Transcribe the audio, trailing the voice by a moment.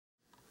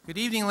Good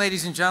evening,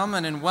 ladies and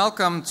gentlemen, and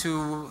welcome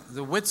to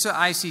the WITSA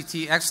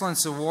ICT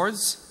Excellence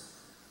Awards.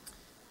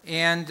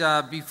 And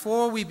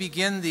before we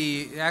begin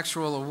the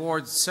actual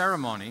awards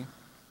ceremony,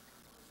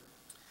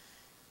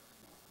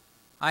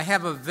 I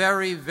have a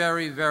very,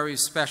 very, very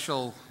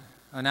special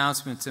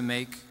announcement to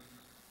make.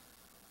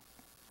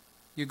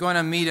 You're going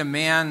to meet a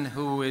man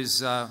who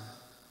is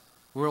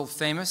world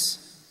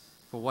famous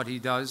for what he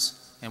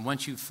does, and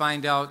once you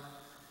find out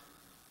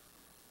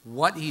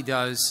what he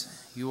does,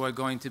 you are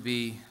going to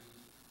be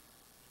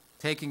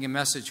taking a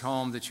message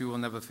home that you will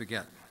never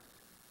forget.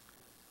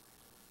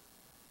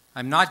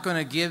 I'm not going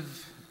to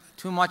give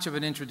too much of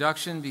an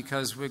introduction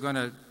because we're going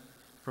to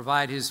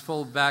provide his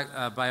full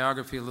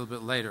biography a little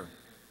bit later.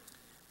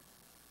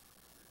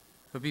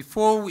 But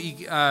before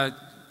we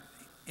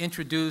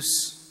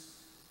introduce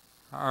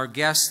our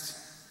guest,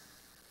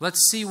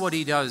 let's see what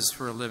he does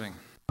for a living.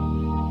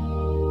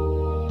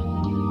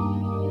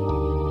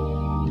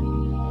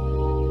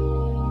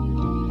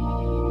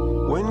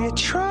 When you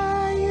try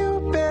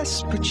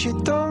best, but you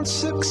don't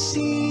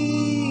succeed.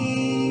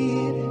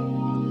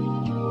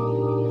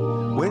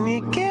 When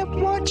you get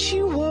what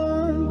you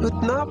want, but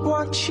not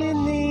what you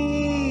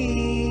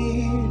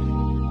need.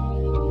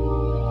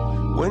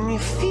 When you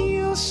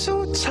feel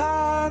so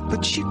tired,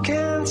 but you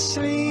can't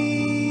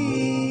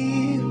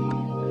sleep.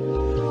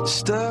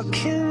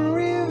 Stuck in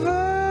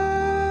reverse.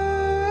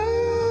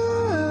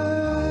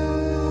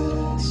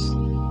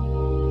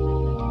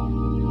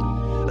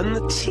 And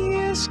the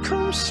tears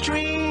come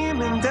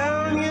streaming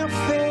down your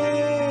face.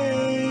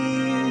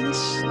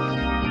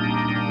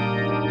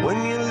 When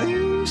you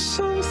lose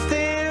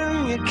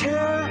something you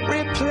can't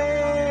replace.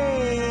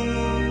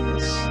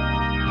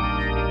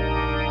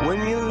 When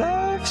you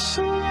love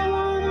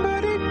someone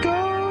but it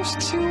goes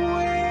to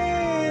waste.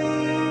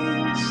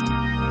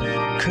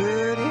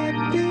 Could it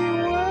be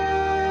worse?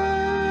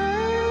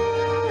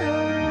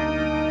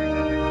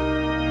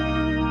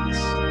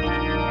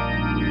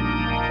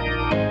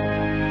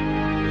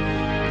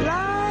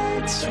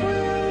 Lights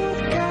will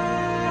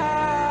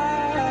guide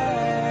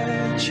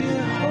you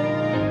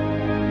home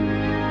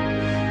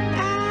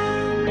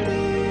and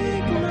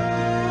ignite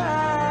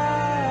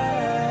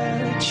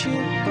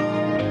your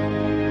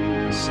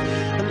bones,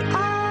 and I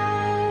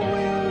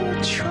will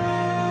try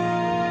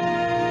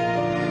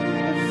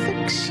to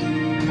fix you.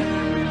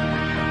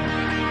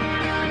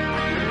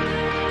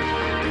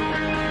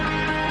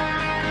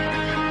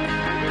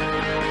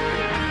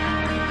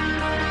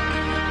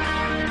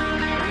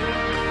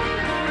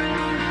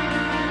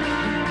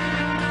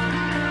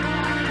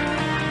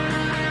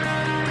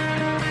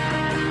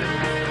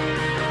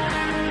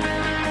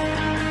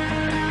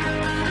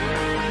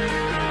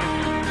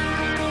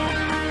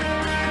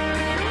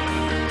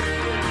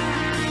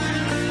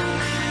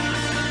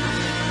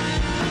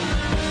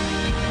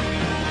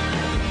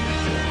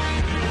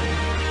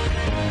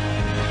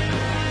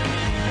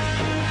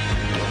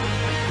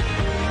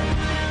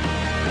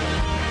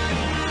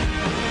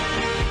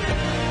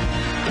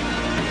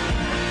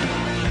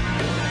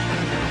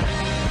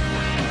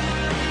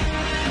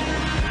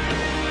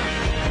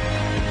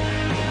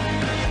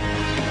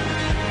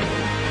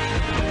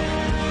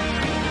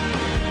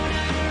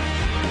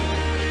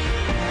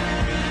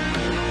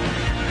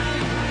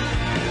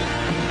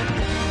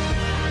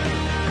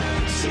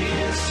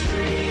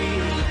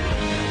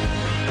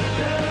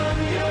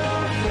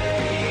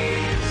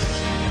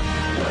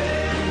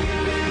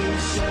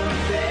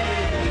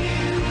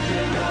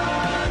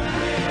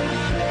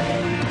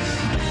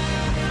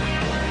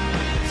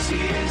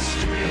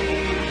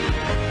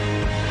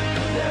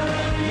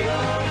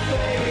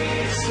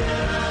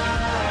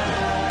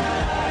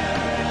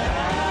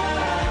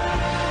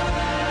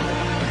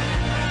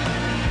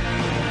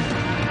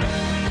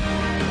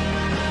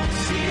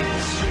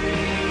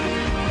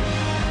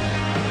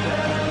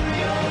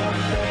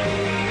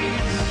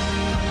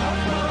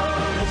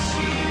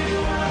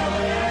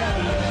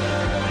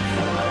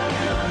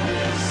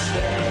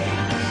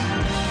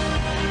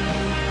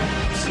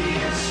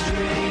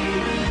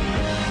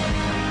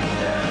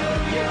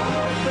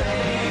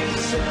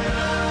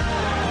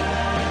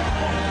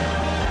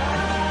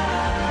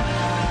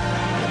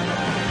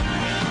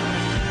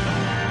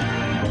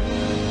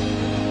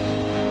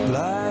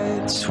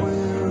 Lights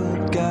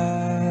will guide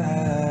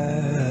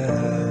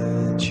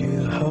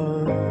you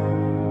home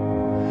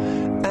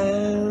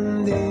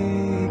and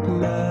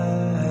ignite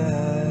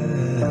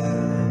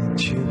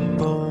your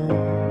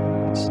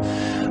bones,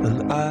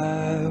 and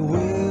I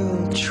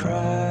will try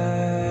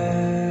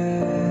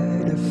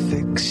to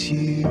fix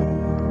you.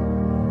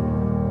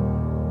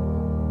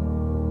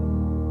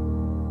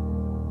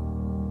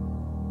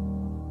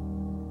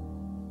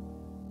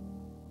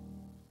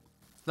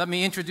 Let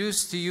me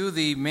introduce to you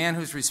the man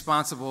who's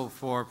responsible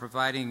for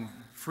providing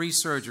free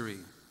surgery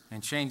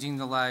and changing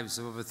the lives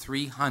of over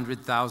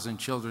 300,000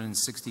 children in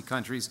 60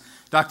 countries,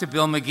 Dr.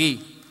 Bill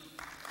Magee.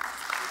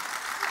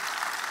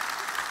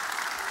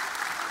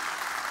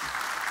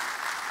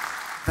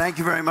 Thank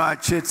you very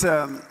much. It's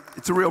a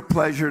real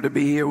pleasure to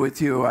be here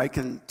with you. I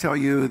can tell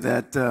you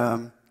that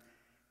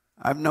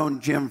I've known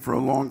Jim for a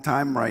long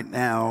time right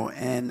now,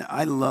 and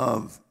I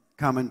love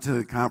coming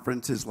to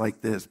conferences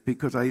like this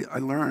because I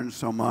learn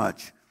so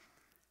much.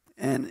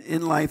 And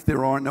in life,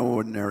 there are no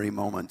ordinary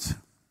moments.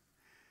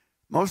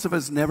 Most of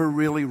us never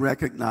really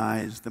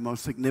recognize the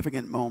most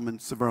significant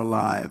moments of our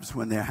lives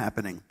when they're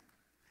happening.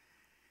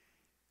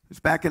 It was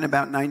back in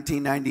about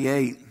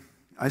 1998,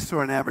 I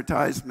saw an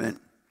advertisement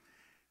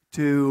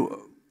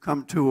to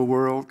come to a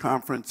World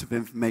Conference of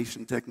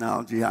Information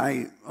Technology.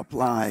 I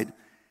applied.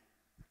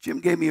 Jim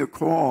gave me a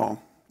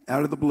call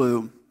out of the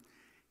blue,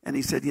 and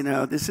he said,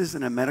 this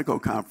isn't a medical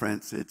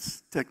conference,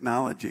 it's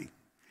technology.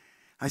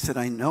 I said,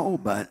 I know,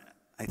 but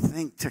I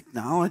think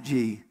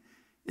technology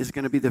is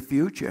going to be the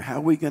future. How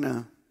are we going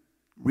to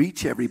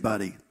reach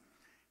everybody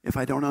if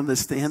I don't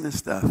understand this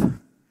stuff?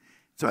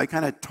 So I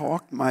kind of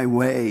talked my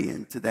way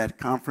into that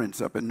conference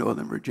up in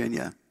Northern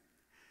Virginia.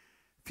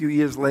 A few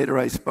years later,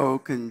 I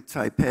spoke in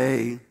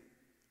Taipei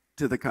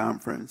to the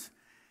conference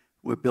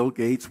where Bill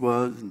Gates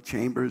was and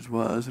Chambers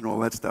was and all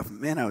that stuff.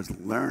 Man, I was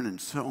learning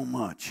so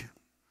much.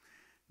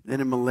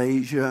 Then in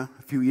Malaysia,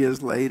 a few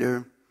years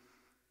later,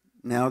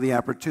 now the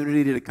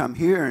opportunity to come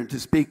here and to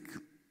speak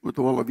with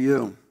all of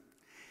you.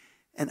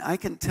 And I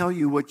can tell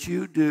you what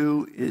you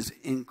do is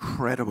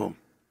incredible.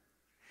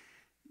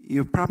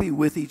 You're probably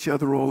with each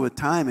other all the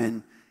time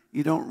and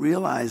you don't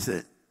realize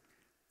it.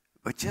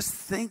 But just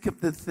think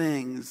of the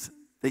things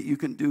that you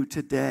can do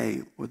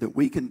today or that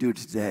we can do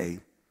today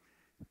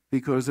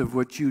because of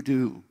what you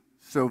do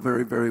so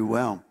very, very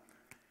well.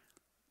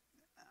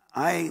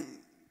 I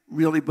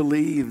really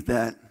believe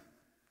that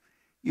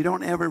you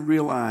don't ever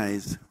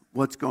realize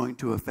what's going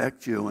to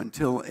affect you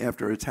until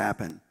after it's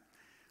happened.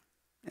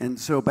 And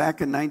so back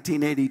in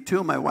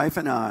 1982, my wife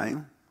and I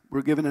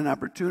were given an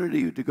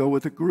opportunity to go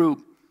with a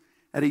group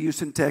out of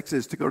Houston,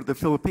 Texas, to go to the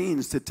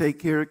Philippines to take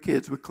care of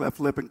kids with cleft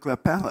lip and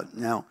cleft palate.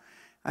 Now,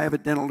 I have a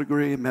dental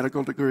degree, a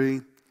medical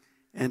degree,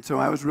 and so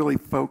I was really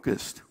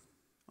focused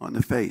on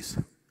the face.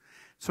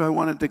 So I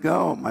wanted to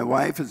go. My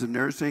wife is a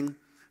nursing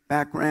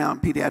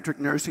background, pediatric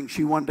nursing.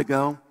 She wanted to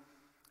go.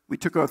 We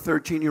took our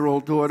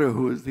 13-year-old daughter,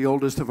 who is the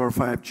oldest of our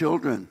 5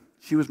 children.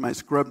 She was my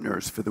scrub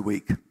nurse for the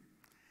week.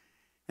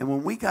 And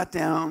when we got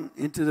down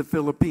into the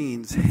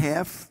Philippines,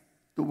 half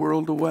the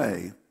world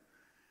away,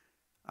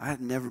 I had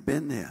never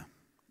been there.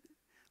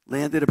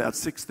 Landed about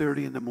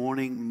 6:30 in the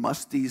morning,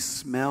 musty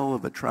smell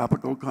of a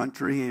tropical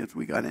country as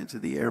we got into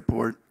the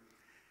airport.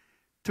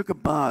 Took a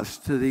bus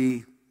to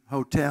the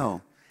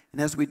hotel.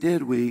 And as we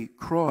did, we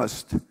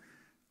crossed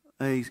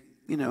an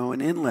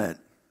inlet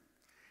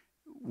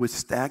with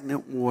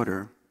stagnant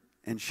water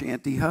and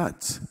shanty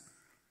huts.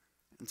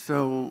 And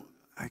so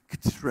I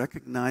could just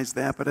recognize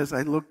that. But as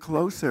I looked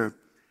closer,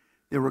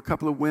 there were a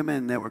couple of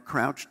women that were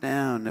crouched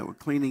down, that were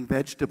cleaning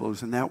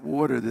vegetables in that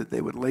water that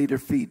they would later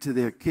feed to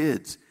their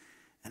kids.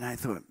 And I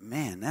thought,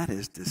 man, that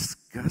is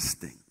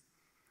disgusting.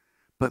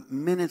 But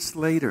minutes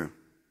later,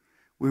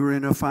 we were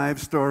in a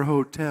 5-star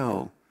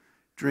hotel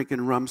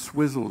drinking rum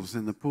swizzles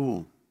in the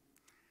pool.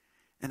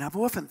 And I've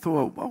often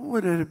thought, what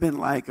would it have been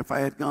like if I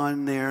had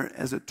gone there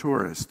as a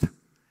tourist?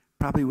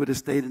 Probably would have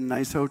stayed in a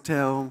nice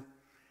hotel,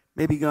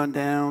 maybe gone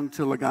down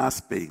to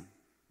Legazpi,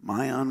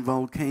 Mayon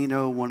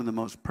volcano, one of the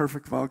most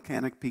perfect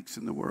volcanic peaks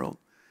in the world.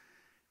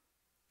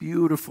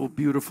 Beautiful,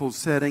 beautiful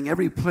setting.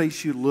 Every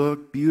place you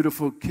look,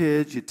 beautiful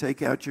kids. You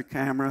take out your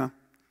camera.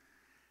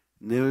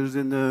 And there's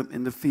in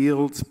the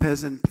fields,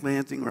 peasant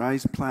planting,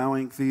 rice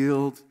plowing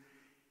fields.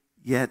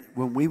 Yet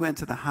when we went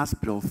to the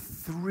hospital,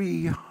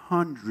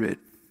 300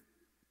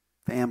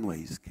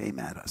 families came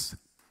at us.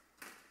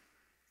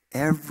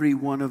 Every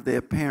one of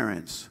their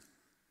parents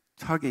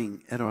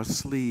tugging at our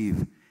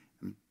sleeve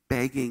and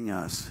begging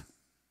us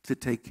to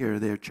take care of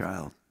their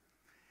child.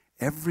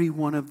 Every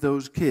one of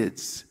those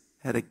kids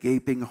had a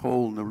gaping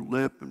hole in their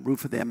lip and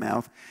roof of their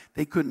mouth.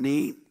 They couldn't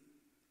eat.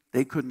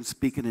 They couldn't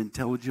speak an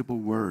intelligible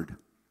word.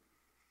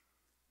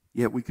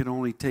 Yet we could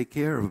only take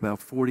care of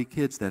about 40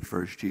 kids that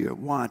first year.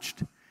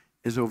 Watched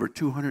as over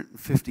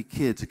 250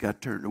 kids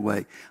got turned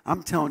away.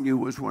 I'm telling you,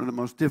 it was one of the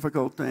most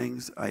difficult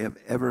things I have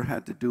ever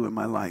had to do in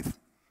my life.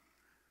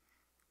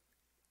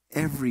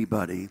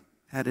 Everybody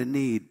had a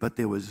need, but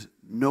there was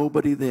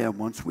nobody there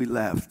once we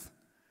left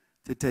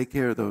to take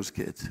care of those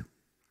kids.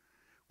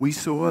 We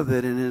saw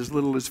that in as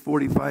little as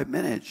 45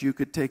 minutes, you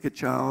could take a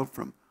child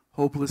from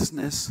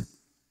hopelessness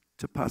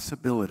to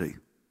possibility.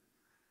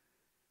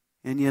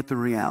 And yet the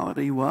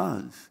reality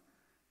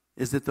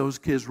is that those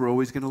kids were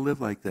always going to live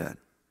like that.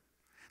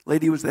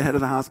 Lady who was the head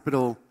of the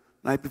hospital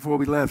night before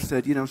we left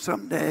said,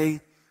 someday,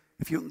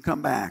 if you can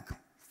come back,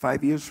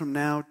 5 years from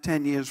now,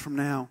 10 years from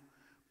now,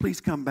 please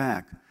come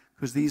back,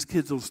 because these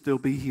kids will still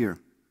be here.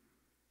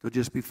 They'll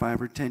just be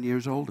 5 or 10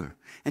 years older.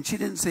 And she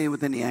didn't say it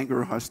with any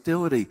anger or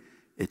hostility.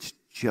 It's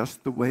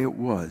just the way it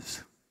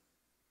was.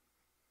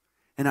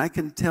 And I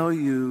can tell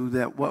you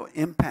that what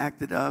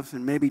impacted us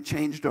and maybe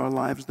changed our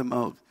lives the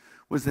most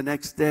was the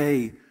next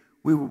day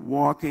we were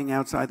walking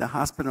outside the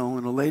hospital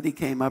and a lady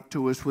came up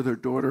to us with her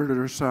daughter at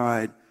her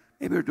side.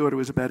 Maybe her daughter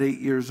was about 8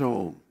 years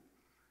old.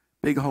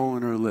 Big hole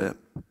in her lip.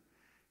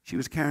 She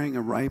was carrying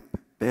a ripe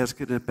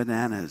basket of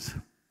bananas.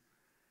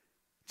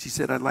 She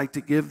said, I'd like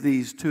to give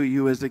these to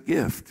you as a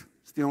gift.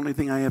 It's the only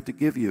thing I have to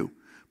give you.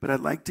 But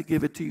I'd like to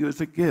give it to you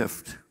as a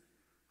gift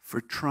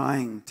for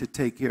trying to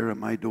take care of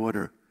my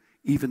daughter,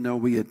 even though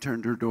we had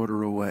turned her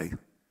daughter away.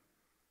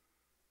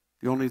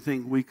 The only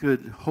thing we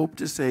could hope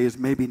to say is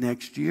maybe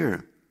next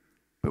year,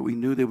 but we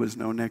knew there was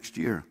no next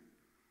year.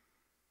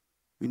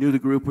 We knew the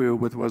group we were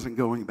with wasn't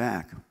going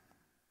back.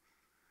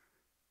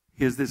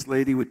 Here's this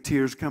lady with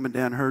tears coming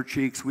down her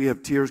cheeks. We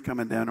have tears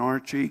coming down our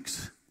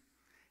cheeks.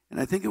 And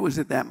I think it was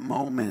at that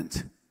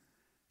moment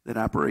that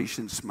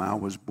Operation Smile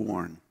was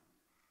born.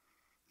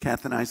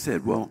 Kath and I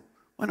said, well,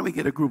 why don't we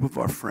get a group of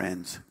our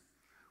friends?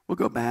 We'll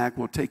go back.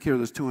 We'll take care of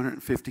those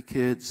 250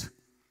 kids.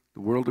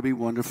 The world will be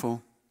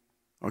wonderful.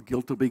 Our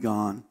guilt will be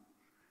gone.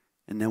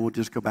 And then we'll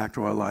just go back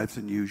to our lives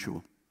as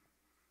usual.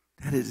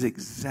 That is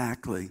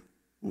exactly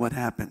what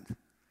happened.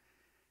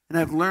 And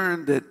I've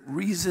learned that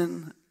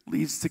reason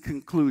leads to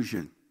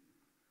conclusion.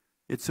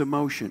 It's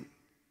emotion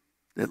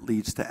that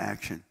leads to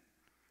action.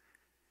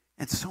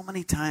 And so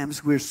many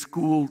times we're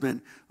schooled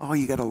in, oh,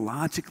 you got to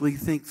logically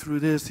think through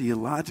this, or you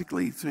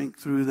logically think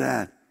through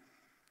that.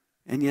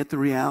 And yet the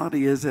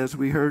reality is, as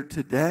we heard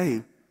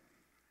today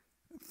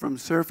from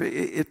Surf,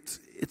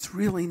 it's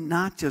really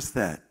not just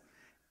that.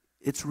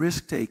 It's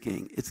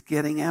risk-taking. It's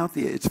getting out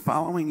there. It's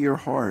following your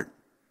heart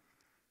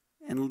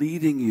and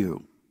leading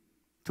you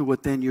to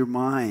what then your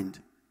mind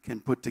can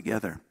put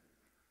together.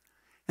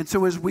 And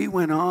so as we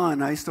went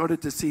on, I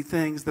started to see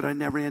things that I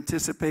never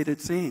anticipated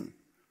seeing.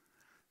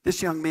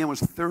 This young man was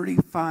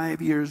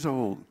 35 years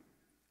old.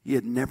 He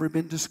had never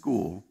been to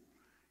school.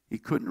 He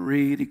couldn't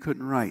read. He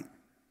couldn't write.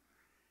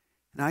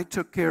 And I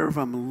took care of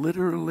him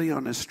literally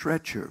on a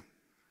stretcher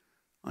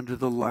under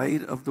the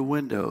light of the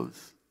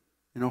windows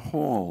in a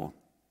hall.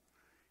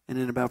 And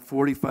in about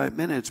 45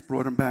 minutes,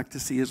 brought him back to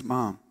see his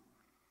mom.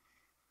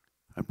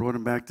 I brought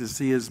him back to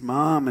see his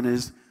mom, and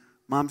his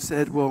mom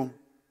said, well,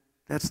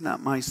 that's not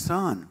my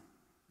son.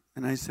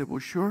 And I said, well,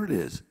 sure it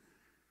is.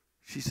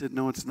 She said,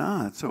 no, it's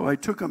not. So I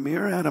took a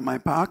mirror out of my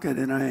pocket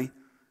and I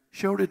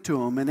showed it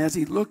to him. And as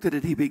he looked at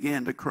it, he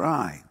began to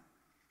cry.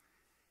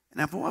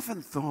 And I've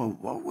often thought,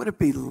 what would it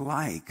be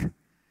like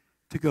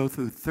to go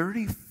through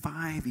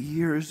 35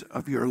 years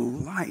of your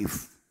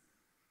life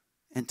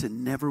and to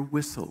never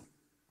whistle?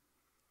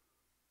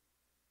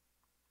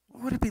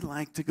 What would it be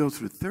like to go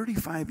through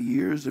 35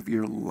 years of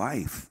your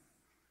life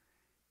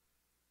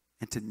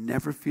and to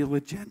never feel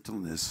the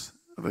gentleness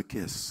of a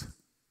kiss?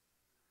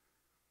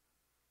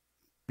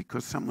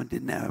 Because someone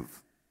didn't have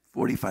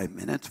 45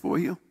 minutes for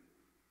you?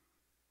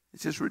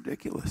 It's just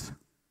ridiculous.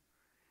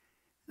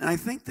 And I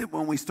think that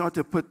when we start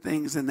to put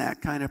things in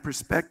that kind of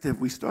perspective,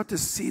 we start to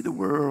see the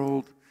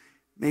world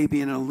maybe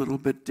in a little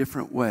bit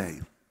different way.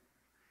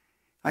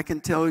 I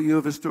can tell you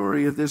of a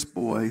story of this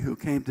boy who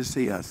came to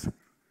see us.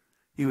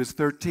 He was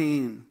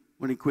 13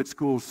 when he quit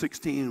school,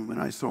 16 when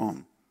I saw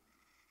him.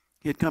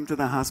 He had come to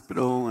the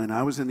hospital, and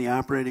I was in the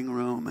operating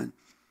room, and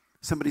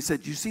somebody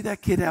said, you see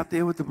that kid out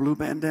there with the blue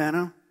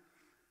bandana?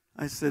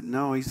 I said,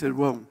 no. He said,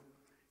 well,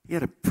 he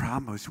had a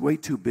problem. It was way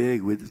too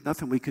big. There's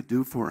nothing we could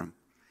do for him.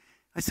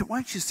 I said, why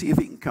don't you see if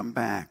he can come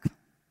back?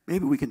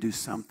 Maybe we can do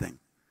something.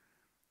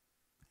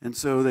 And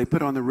so they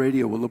put on the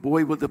radio, well, the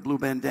boy with the blue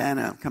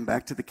bandana come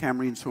back to the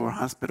Cameron Sore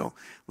Hospital.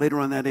 Later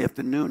on that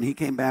afternoon, he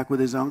came back with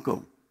his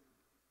uncle.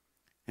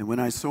 And when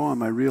I saw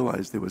him, I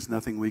realized there was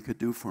nothing we could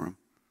do for him.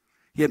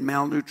 He had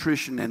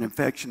malnutrition and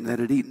infection that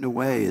had eaten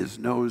away his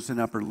nose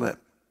and upper lip.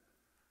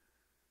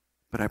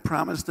 But I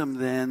promised him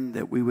then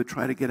that we would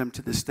try to get him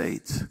to the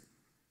States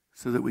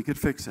so that we could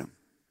fix him.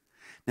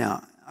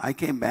 Now, I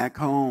came back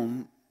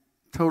home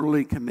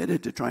totally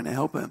committed to trying to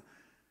help him,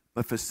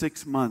 but for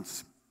 6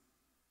 months,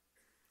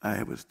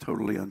 I was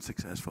totally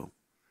unsuccessful.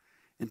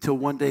 Until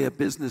one day a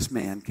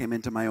businessman came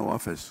into my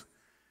office,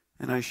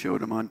 and I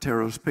showed him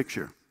Ontero's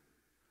picture.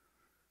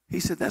 He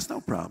said, that's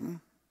no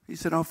problem. He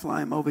said, I'll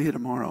fly him over here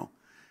tomorrow.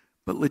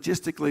 But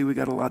logistically, we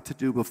got a lot to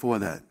do before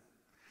that.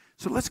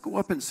 So let's go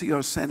up and see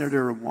our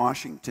senator in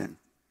Washington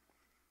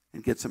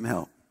and get some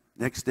help.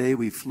 Next day,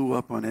 we flew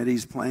up on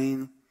Eddie's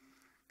plane,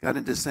 got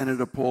into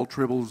Senator Paul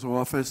Tribble's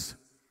office,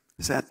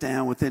 sat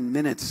down. Within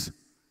minutes,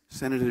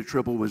 Senator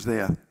Tribble was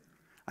there.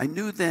 I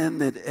knew then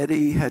that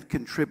Eddie had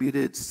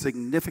contributed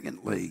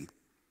significantly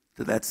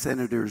to that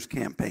senator's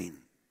campaign.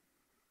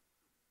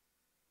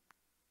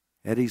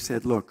 Eddie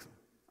said, look,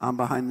 I'm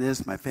behind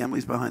this. My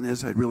family's behind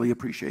this. I'd really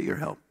appreciate your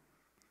help.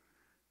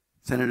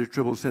 Senator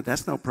Tribble said,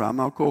 that's no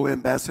problem. I'll call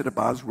Ambassador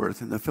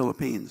Bosworth in the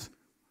Philippines.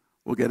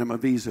 We'll get him a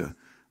visa.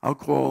 I'll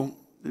call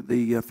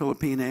the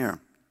Philippine Air.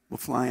 We'll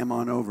fly him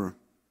on over.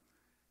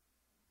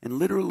 And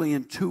literally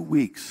in 2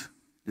 weeks,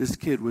 this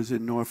kid was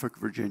in Norfolk,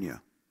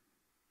 Virginia.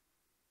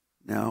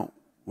 Now,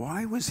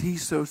 why was he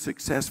so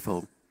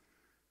successful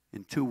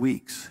in 2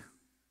 weeks?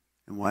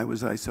 And why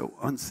was I so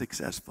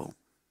unsuccessful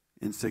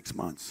in 6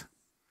 months?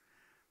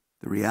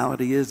 The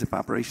reality is, if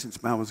Operation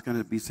Smile was going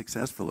to be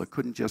successful, it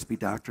couldn't just be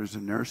doctors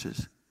and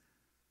nurses.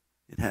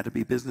 It had to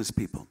be business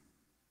people.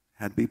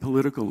 It had to be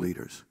political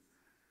leaders.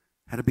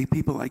 It had to be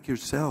people like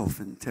yourself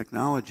in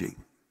technology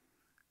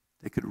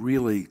that could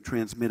really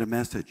transmit a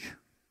message.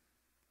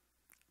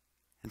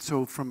 And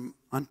so from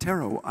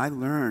Ontario, I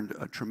learned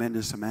a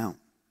tremendous amount.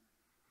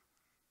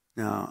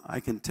 Now, I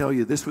can tell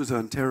you, this was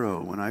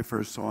Ontario when I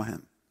first saw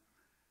him.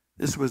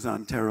 This was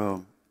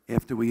Ontario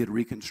after we had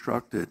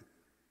reconstructed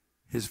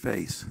his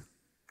face.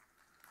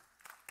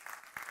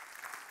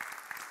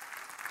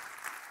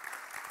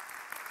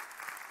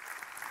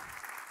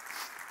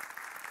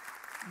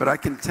 But I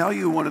can tell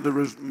you one of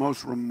the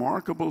most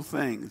remarkable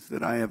things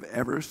that I have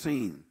ever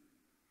seen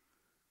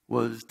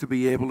was to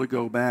be able to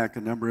go back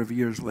a number of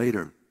years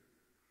later,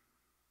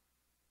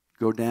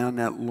 go down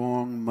that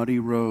long, muddy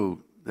road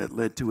that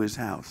led to his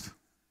house.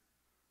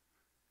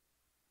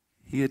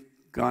 He had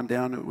gone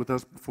down it with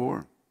us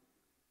before.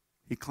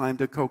 He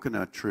climbed a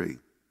coconut tree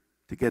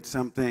to get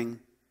something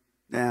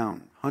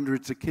down.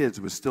 Hundreds of kids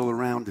were still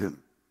around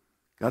him.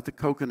 Got the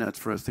coconuts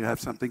for us to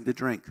have something to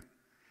drink.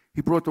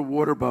 He brought the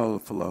water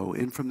buffalo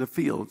in from the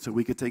field so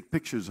we could take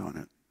pictures on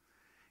it.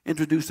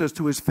 Introduced us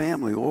to his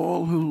family,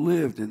 all who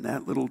lived in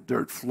that little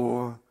dirt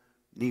floor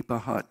nipa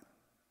hut.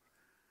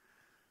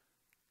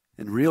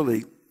 And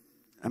really,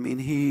 I mean,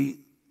 he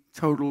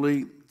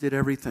totally did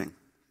everything.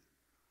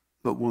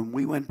 But when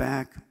we went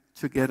back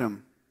to get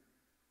him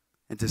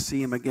and to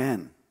see him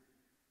again,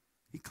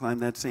 he climbed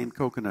that same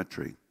coconut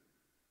tree,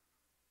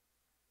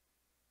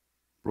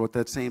 brought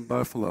that same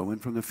buffalo in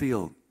from the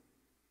field,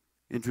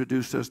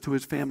 introduced us to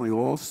his family,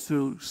 all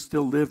still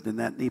lived in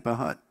that nipa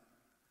hut.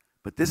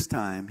 But this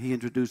time, he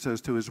introduced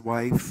us to his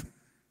wife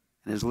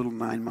and his little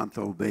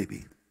 9-month-old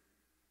baby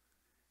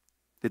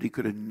that he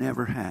could have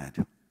never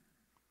had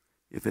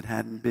if it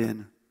hadn't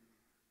been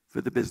for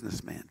the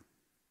businessman,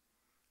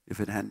 if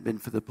it hadn't been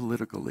for the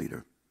political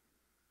leader,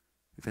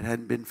 if it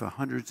hadn't been for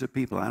hundreds of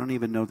people, I don't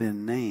even know their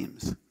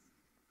names,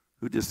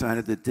 who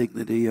decided the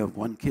dignity of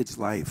one kid's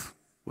life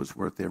was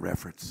worth their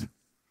efforts.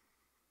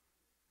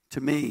 To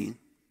me,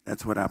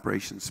 that's what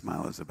Operation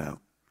Smile is about.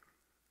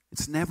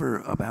 It's never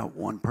about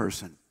one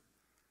person.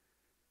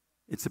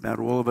 It's about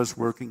all of us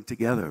working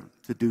together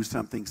to do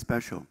something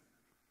special.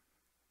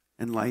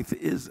 And life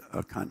is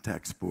a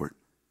contact sport.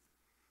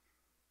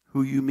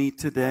 Who you meet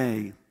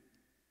today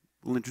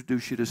will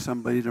introduce you to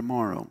somebody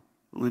tomorrow,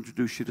 will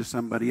introduce you to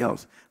somebody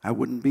else. I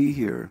wouldn't be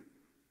here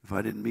if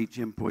I didn't meet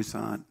Jim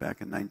Poisson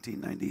back in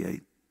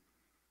 1998.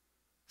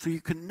 So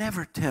you can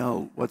never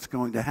tell what's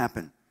going to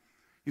happen.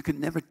 You can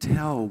never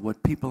tell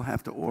what people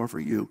have to offer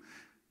you.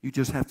 You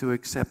just have to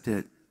accept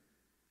it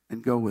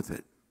and go with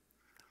it.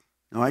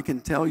 Now, I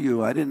can tell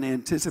you, I didn't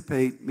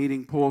anticipate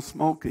meeting Paul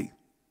Smolke,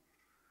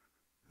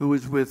 who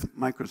was with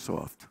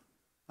Microsoft.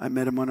 I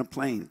met him on a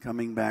plane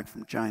coming back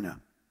from China.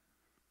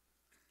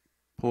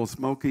 Paul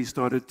Smolke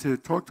started to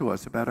talk to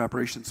us about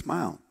Operation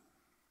Smile.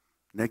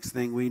 Next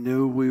thing we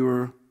knew, we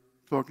were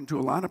talking to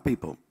a lot of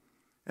people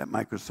at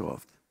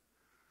Microsoft.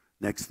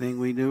 Next thing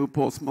we knew,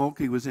 Paul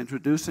Smolke was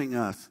introducing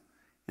us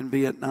in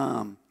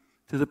Vietnam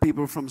to the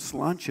people from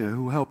Slancha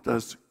who helped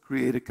us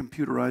create a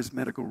computerized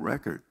medical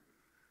record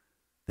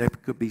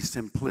that could be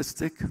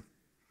simplistic,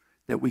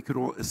 that we could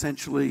all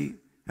essentially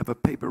have a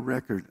paper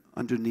record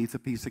underneath a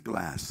piece of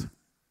glass,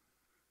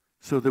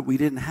 so that we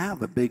didn't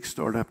have a big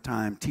startup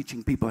time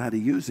teaching people how to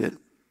use it.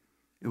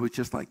 It was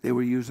just like they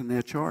were using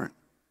their chart.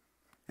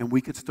 And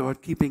we could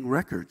start keeping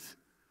records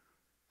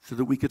so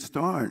that we could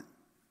start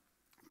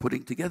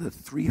putting together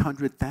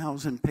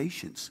 300,000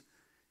 patients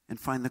and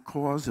find the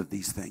cause of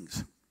these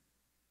things.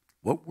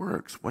 What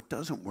works? What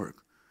doesn't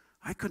work?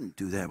 I couldn't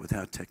do that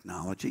without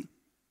technology.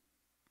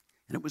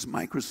 And it was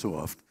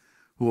Microsoft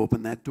who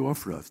opened that door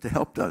for us, to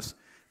help us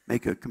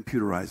make a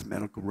computerized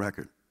medical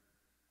record.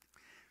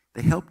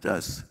 They helped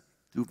us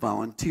do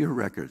volunteer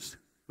records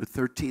with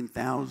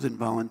 13,000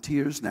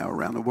 volunteers now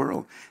around the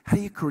world. How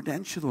do you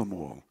credential them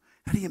all?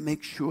 How do you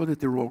make sure that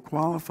they're all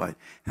qualified?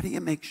 How do you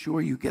make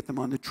sure you get them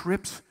on the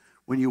trips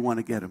when you want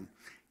to get them?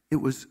 It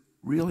was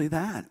really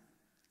that.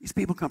 These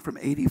people come from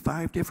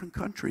 85 different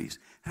countries.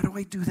 How do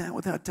I do that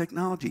without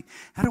technology?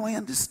 How do I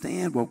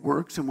understand what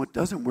works and what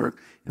doesn't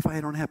work if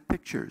I don't have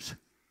pictures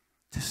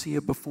to see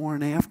a before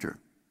and after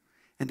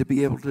and to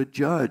be able to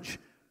judge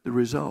the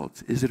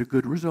results? Is it a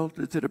good result?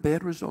 Is it a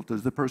bad result?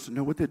 Does the person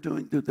know what they're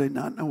doing? Do they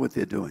not know what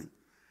they're doing?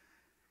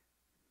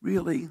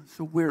 Really,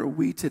 so where are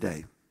we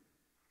today?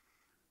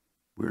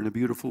 We're in a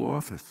beautiful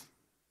office,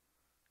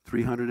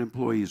 300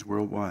 employees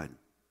worldwide.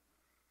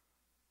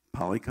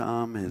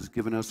 Polycom has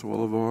given us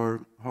all of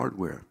our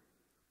hardware.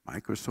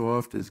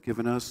 Microsoft has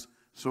given us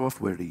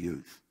software to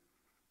use.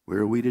 Where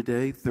are we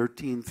today?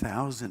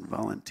 13,000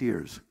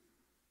 volunteers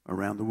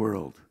around the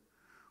world.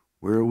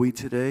 Where are we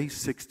today?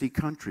 60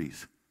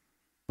 countries,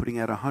 putting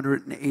out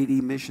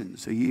 180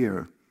 missions a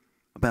year.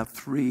 About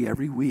 3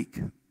 every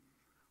week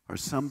are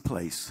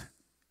someplace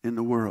in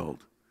the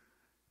world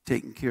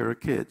taking care of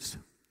kids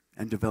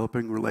and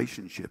developing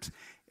relationships.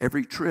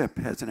 Every trip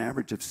has an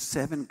average of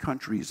 7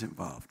 countries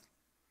involved.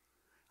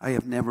 I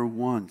have never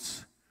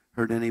once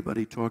heard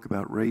anybody talk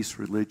about race,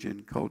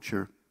 religion,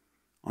 culture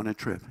on a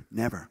trip.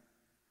 Never.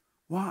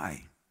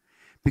 Why?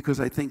 Because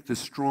I think the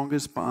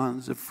strongest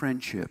bonds of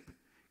friendship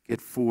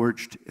get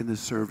forged in the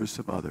service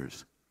of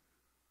others.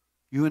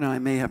 You and I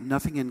may have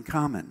nothing in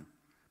common,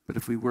 But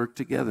if we work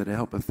together to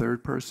help a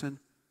third person,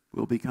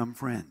 we'll become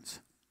friends.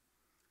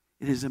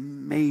 It is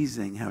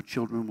amazing how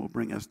children will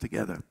bring us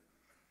together.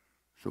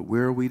 So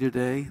where are we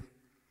today?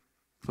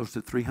 Close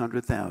to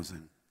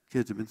 300,000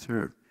 kids have been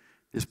served.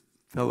 This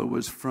fellow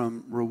was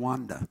from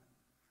Rwanda.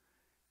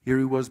 Here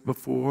he was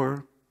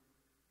before,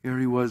 here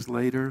he was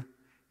later.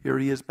 Here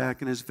he is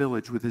back in his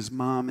village with his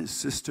mom, his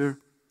sister,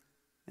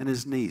 and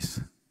his niece.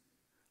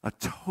 A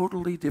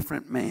totally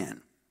different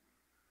man.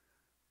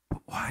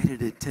 But why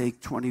did it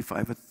take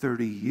 25 or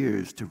 30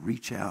 years to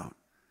reach out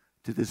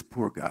to this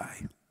poor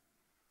guy?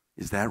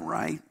 Is that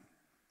right?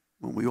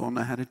 When we all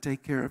know how to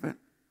take care of it?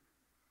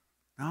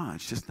 No,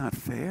 it's just not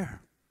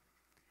fair.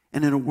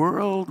 And in a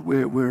world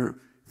where we're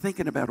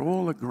thinking about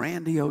all the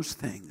grandiose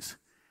things,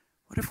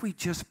 what if we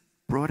just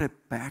brought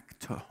it back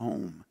to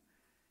home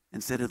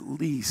and said, at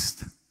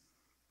least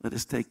let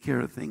us take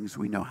care of things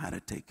we know how to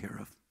take care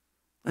of?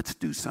 Let's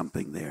do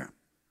something there.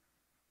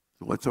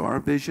 So what's our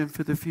vision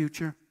for the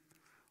future?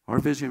 Our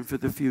vision for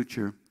the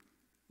future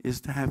is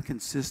to have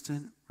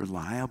consistent,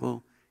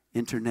 reliable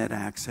internet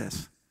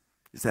access.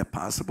 Is that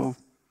possible?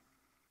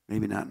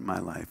 Maybe not in my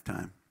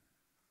lifetime.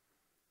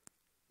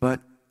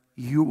 But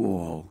you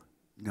all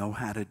know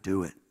how to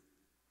do it.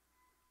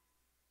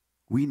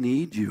 We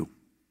need you.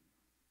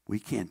 We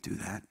can't do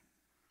that.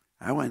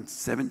 I went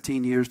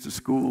 17 years to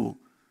school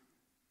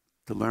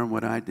to learn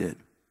what I did.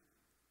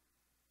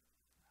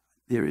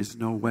 There is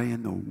no way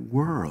in the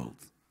world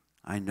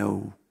I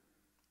know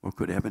or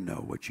could ever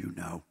know what you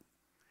know.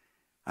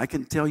 I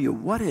can tell you,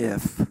 what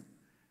if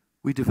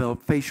we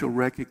developed facial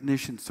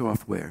recognition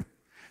software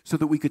so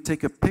that we could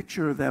take a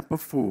picture of that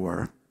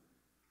before,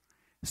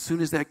 as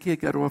soon as that kid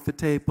got off the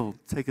table,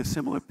 take a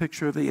similar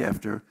picture of the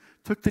after,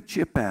 took the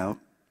chip out,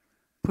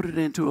 put it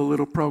into a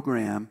little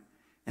program,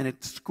 and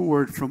it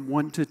scored from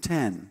 1 to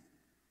 10,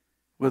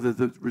 whether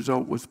the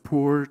result was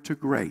poor to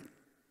great.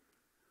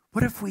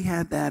 What if we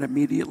had that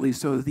immediately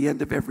so at the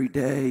end of every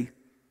day,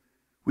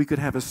 we could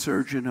have a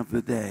surgeon of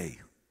the day,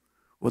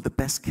 or the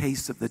best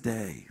case of the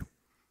day,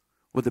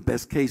 or the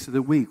best case of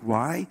the week?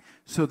 Why?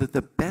 So that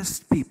the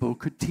best people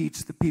could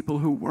teach the people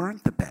who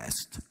weren't the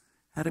best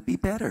how to be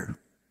better.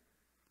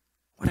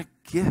 What a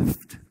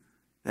gift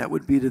that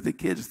would be to the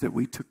kids that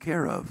we took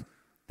care of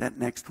that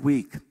next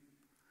week.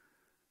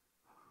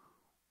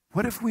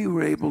 What if we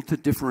were able to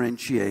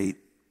differentiate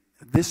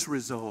this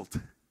result,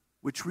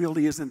 which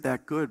really isn't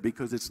that good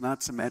because it's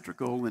not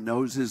symmetrical, the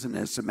nose isn't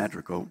as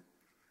symmetrical?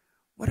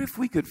 What if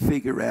we could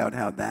figure out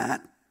how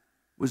that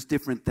was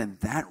different than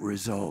that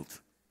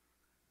result,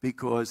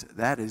 because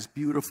that is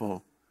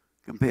beautiful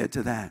compared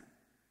to that?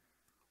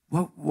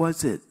 What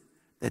was it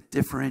that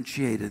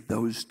differentiated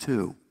those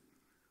two?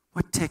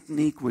 What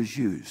technique was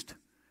used?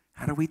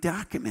 How do we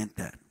document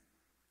that?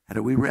 How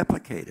do we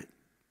replicate it?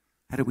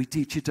 How do we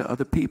teach it to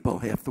other people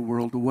half the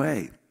world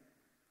away?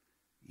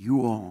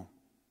 You all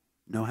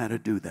know how to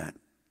do that.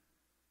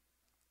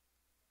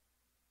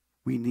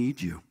 We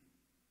need you.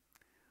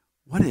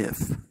 What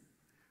if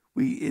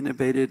we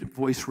innovated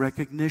voice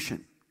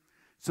recognition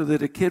so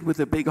that a kid with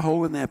a big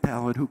hole in their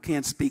palate who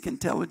can't speak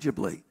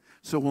intelligibly,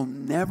 so will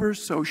never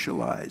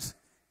socialize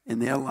in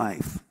their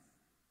life,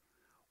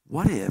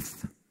 what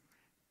if,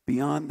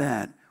 beyond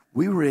that,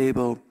 we were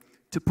able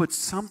to put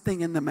something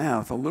in the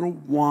mouth, a little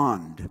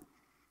wand,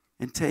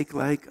 and take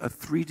like a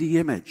 3D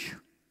image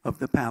of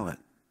the palate,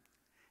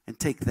 and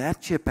take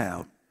that chip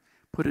out,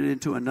 put it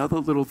into another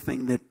little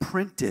thing that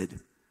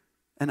printed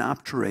an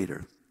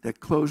obturator that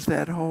closed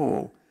that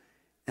hole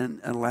and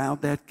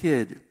allowed that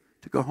kid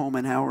to go home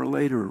an hour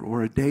later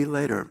or a day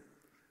later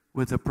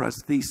with a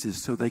prosthesis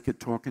so they could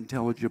talk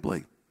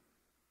intelligibly.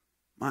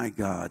 My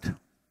God,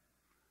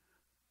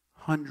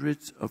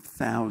 hundreds of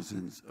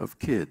thousands of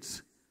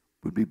kids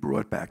would be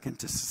brought back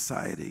into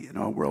society in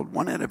our world.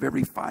 1 out of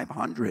every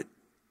 500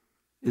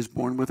 is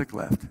born with a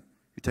cleft.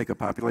 You take a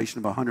population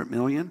of 100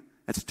 million,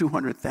 that's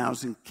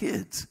 200,000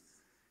 kids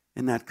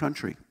in that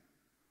country.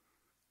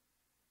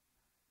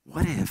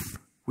 What if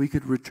we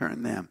could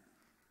return them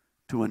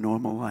to a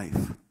normal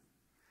life?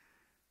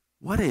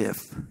 What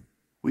if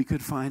we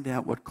could find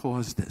out what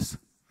caused this?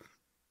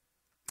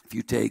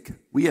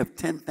 We have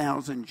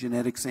 10,000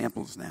 genetic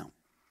samples now,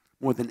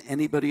 more than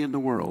anybody in the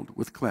world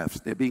with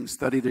clefts. They're being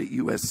studied at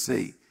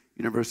USC,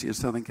 University of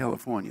Southern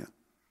California.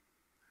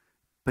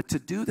 But to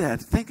do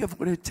that, think of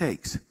what it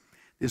takes.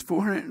 There's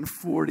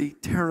 440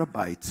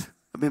 terabytes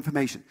of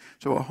information.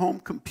 So a home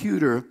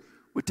computer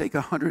would take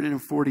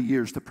 140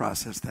 years to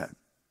process that.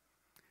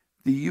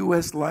 The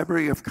U.S.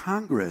 Library of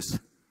Congress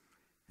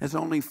has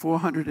only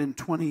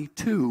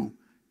 422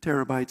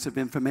 terabytes of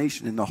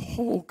information in the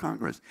whole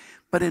Congress.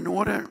 But in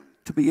order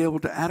to be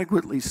able to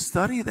adequately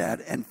study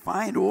that and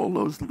find all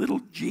those little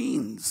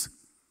genes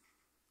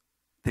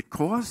that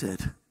cause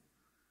it,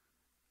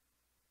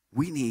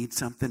 we need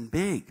something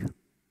big.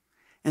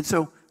 And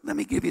so let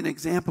me give you an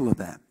example of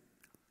that.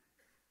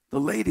 The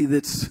lady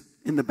that's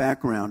in the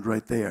background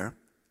right there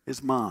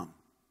is Mom.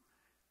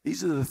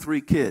 These are the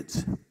 3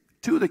 kids.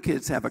 2 of the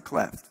kids have a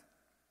cleft.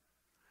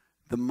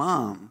 The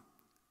mom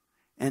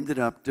ended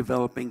up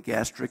developing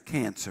gastric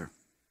cancer.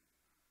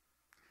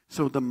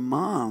 So the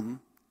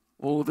mom,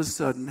 all of a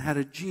sudden, had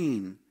a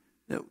gene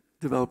that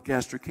developed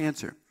gastric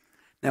cancer.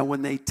 Now,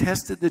 when they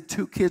tested the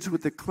two kids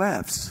with the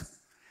clefts,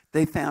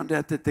 they found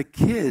out that the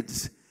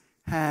kids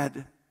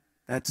had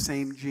that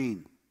same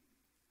gene.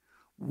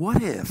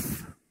 What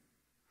if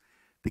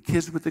the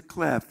kids with the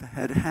cleft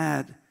had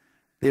had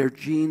their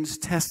genes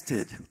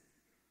tested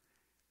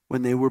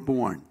when they were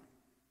born?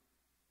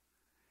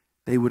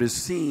 They would have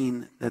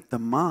seen that the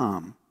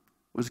mom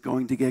was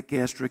going to get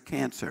gastric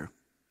cancer,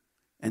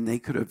 and they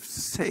could have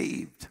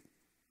saved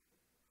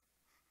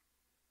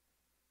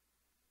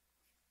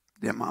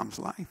their mom's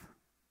life.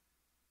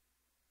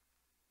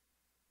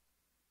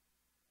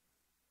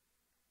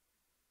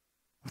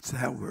 What's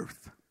that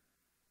worth?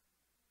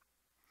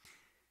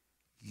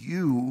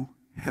 You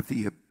have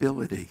the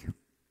ability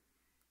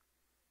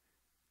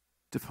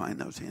to find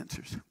those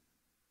answers.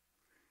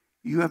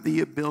 You have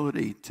the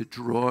ability to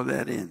draw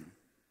that in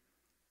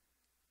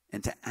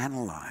and to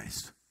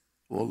analyze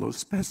all those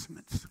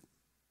specimens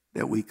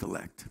that we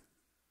collect.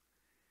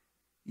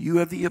 You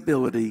have the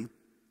ability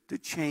to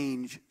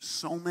change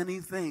so many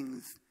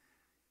things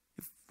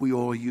if we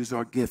all use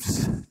our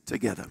gifts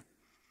together.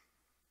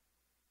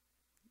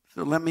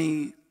 So let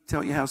me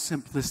tell you how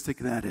simplistic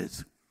that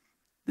is.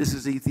 This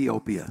is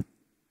Ethiopia.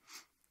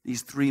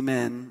 These 3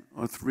 men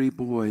or 3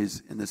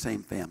 boys in the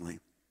same family.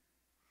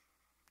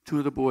 2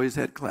 of the boys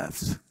had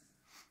clefts.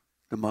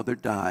 The mother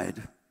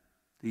died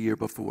the year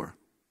before.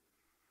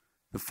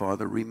 The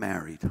father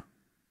remarried.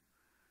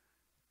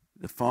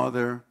 The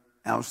father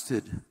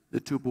ousted the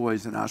 2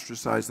 boys and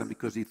ostracized them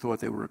because he thought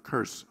they were a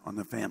curse on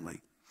the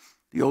family.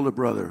 The older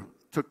brother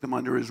took them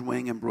under his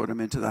wing and brought them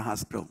into the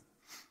hospital.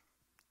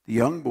 The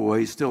young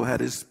boy still had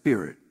his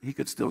spirit. He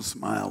could still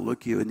smile,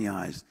 look you in the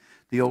eyes.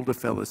 The older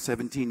fella,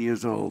 17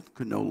 years old,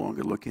 could no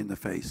longer look you in the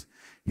face.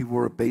 He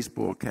wore a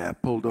baseball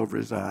cap pulled over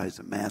his eyes,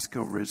 a mask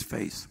over his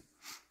face.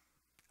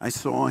 I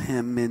saw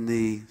him in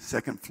the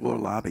 2nd floor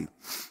lobby,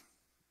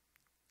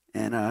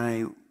 and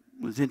I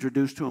was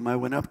introduced to him. I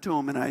went up to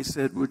him and I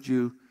said, "Would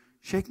you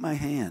shake my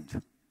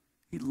hand?"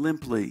 He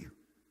limply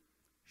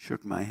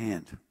shook my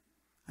hand.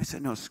 I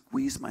said, "No,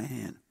 squeeze my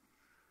hand."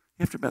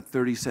 After about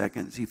 30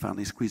 seconds, he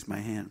finally squeezed my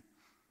hand.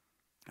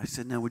 I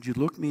said, "Now, would you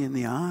look me in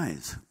the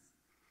eyes?"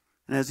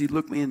 And as he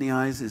looked me in the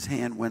eyes, his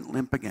hand went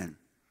limp again.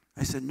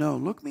 I said, "No,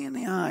 look me in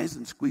the eyes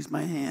and squeeze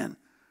my hand,"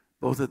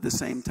 both at the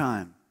same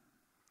time.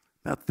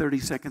 About 30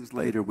 seconds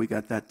later, we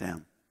got that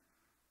down.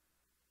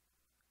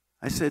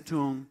 I said to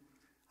him,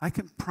 "I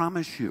can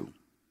promise you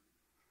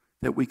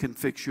that we can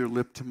fix your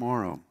lip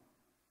tomorrow,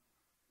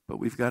 but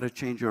we've got to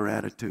change our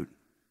attitude,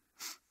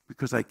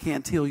 because I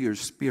can't heal your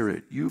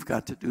spirit. You've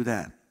got to do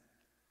that."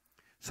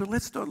 So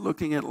let's start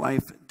looking at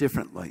life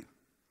differently.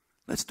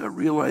 Let's start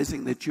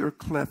realizing that your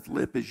cleft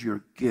lip is your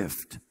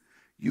gift.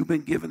 You've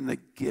been given the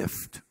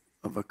gift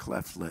of a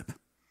cleft lip.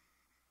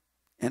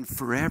 And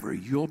forever,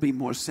 you'll be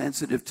more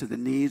sensitive to the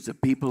needs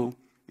of people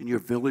in your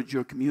village,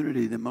 your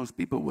community, than most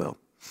people will.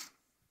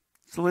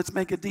 So let's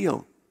make a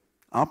deal.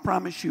 I'll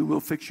promise you we'll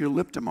fix your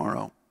lip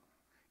tomorrow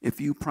if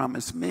you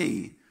promise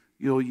me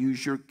you'll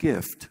use your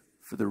gift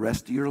for the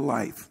rest of your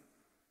life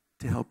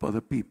to help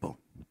other people.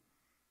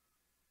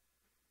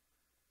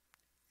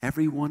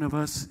 Every one of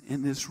us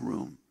in this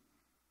room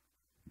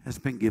has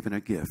been given a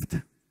gift.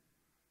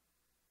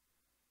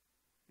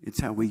 It's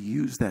how we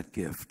use that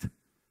gift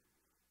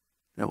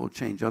that will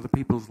change other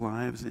people's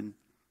lives and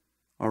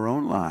our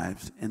own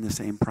lives in the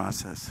same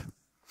process.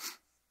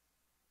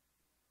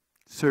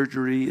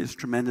 Surgery is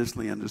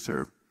tremendously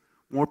underserved.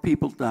 More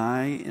people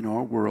die in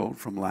our world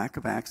from lack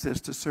of access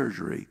to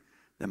surgery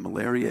than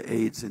malaria,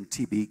 AIDS, and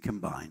TB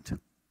combined.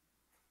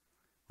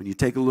 When you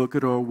take a look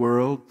at our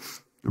world,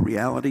 the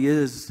reality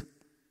is,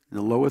 in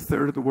the lower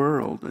third of the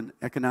world, and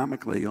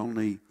economically,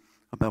 only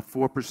about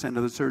 4%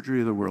 of the surgery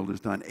of the world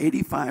is done.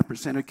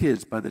 85% of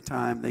kids, by the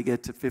time they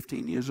get to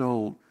 15 years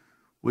old,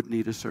 would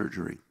need a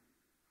surgery.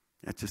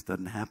 That just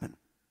doesn't happen.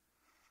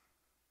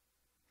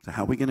 So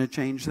how are we going to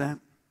change that?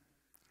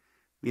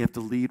 We have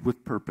to lead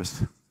with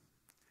purpose.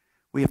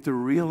 We have to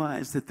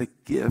realize that the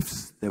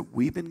gifts that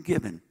we've been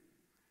given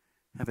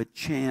have a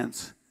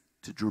chance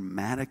to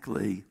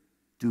dramatically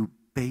do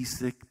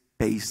basic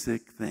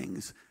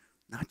things,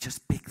 not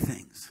just big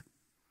things.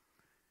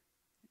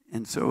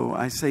 And so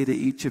I say to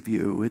each of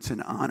you, it's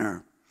an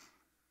honor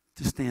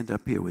to stand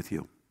up here with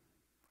you.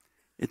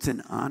 It's an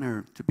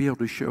honor to be able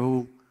to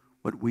show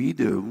what we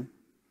do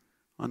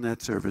on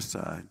that service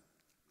side,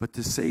 but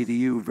to say to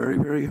you very,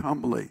 very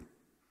humbly,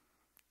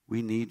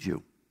 we need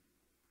you.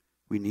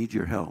 We need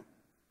your help.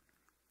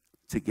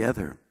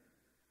 Together,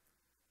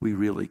 we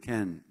really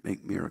can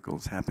make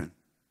miracles happen.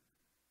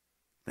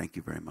 Thank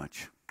you very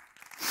much.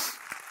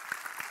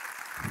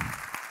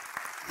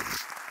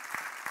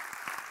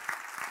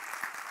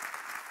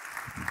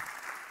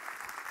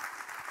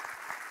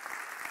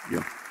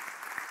 Yeah.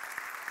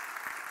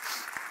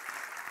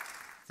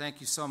 Thank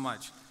you so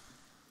much.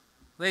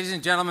 Ladies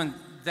and gentlemen,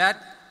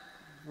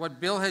 what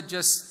Bill had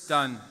just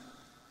done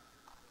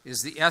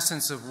is the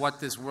essence of what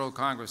this World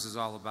Congress is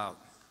all about.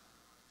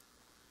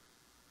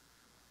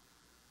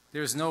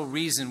 there's no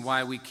reason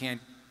why we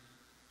can't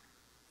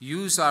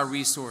use our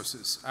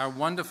resources, our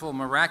wonderful,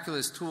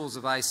 miraculous tools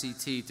of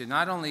ICT to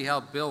not only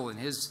help Bill in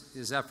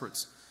his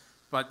efforts,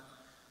 but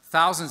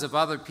thousands of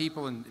other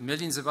people and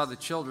millions of other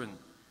children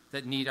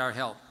that need our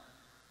help.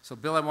 So,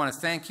 Bill, I want to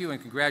thank you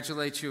and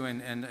congratulate you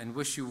and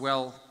wish you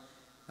well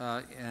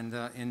in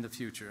the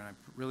future. And I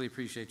really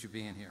appreciate you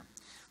being here.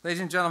 Ladies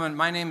and gentlemen,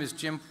 my name is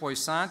Jim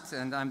Poissant,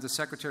 and I'm the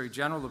Secretary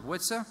General of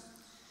WITSA.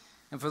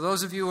 And for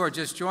those of you who are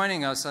just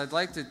joining us, I'd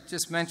like to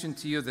just mention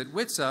to you that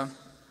WITSA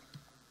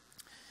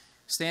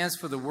stands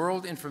for the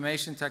World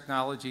Information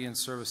Technology and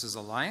Services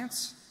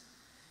Alliance.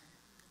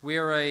 We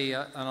are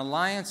an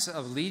alliance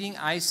of leading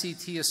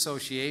ICT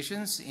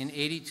associations in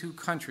 82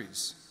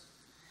 countries,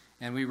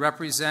 and we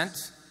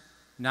represent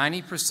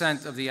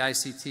 90% of the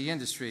ICT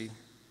industry.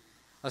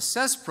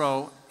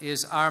 AccessPro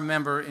is our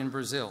member in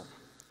Brazil,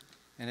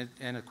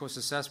 and of course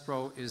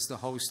AccessPro is the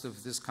host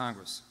of this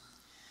Congress.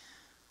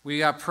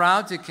 We are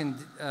proud to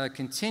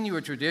continue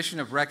a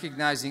tradition of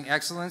recognizing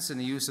excellence in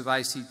the use of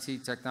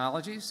ICT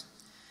technologies.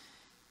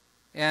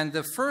 And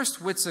the first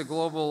WITSA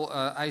Global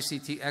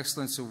ICT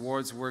Excellence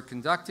Awards were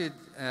conducted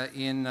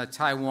in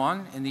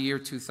Taiwan in the year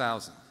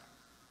 2000.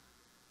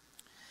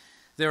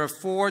 There are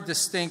 4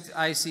 distinct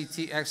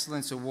ICT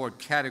Excellence Award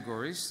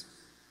categories.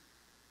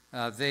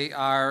 They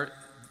are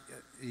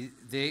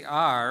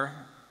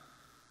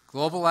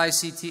Global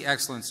ICT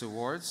Excellence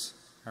Awards,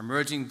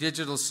 Emerging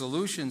Digital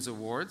Solutions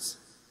Awards,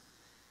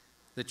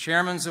 the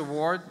Chairman's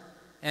Award,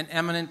 and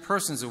Eminent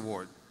Persons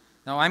Award.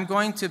 Now, I'm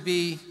going to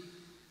be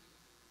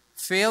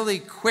fairly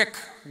quick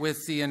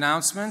with the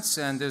announcements,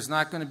 and there's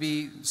not going to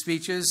be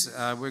speeches.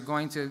 We're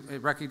going to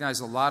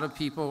recognize a lot of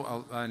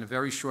people in a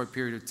very short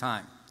period of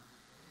time.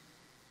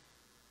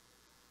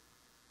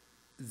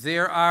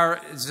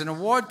 There's an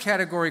award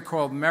category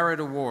called Merit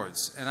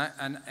Awards,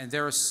 and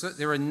there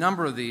are a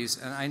number of these,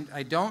 and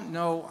I don't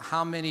know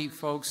how many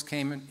folks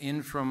came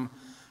in from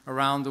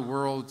around the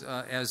world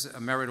as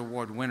Merit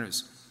Award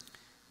winners.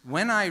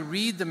 When I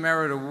read the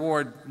Merit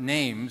Award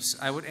names,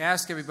 I would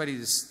ask everybody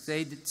to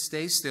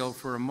stay still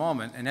for a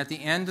moment, and at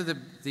the end of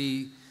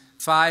the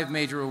 5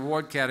 major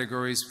award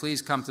categories,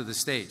 please come to the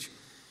stage.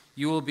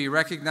 You will be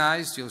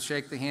recognized, you'll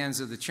shake the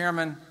hands of the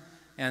chairman,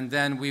 and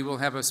then we will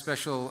have a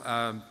special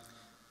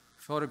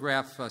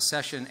photograph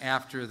session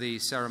after the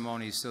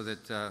ceremony so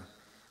that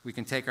we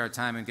can take our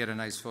time and get a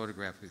nice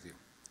photograph with you.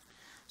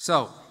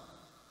 So,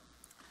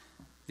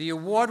 the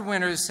award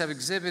winners have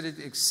exhibited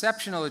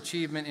exceptional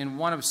achievement in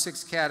one of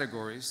 6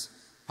 categories: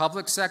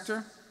 public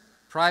sector,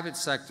 private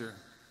sector,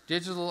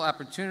 digital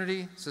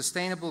opportunity,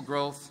 sustainable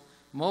growth,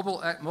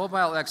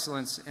 mobile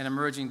excellence, and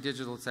emerging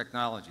digital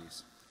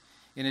technologies.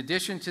 In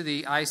addition to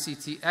the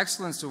ICT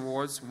Excellence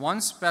Awards,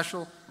 one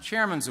special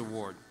Chairman's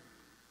Award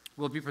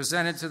will be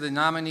presented to the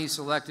nominee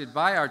selected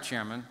by our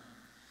chairman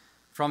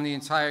from the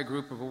entire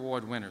group of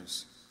award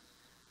winners.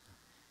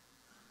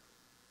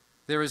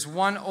 There is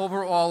one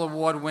overall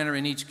award winner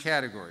in each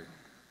category.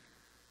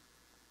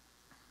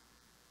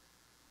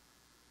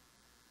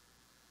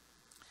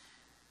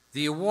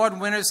 The award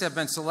winners have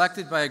been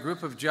selected by a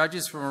group of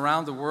judges from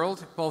around the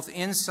world, both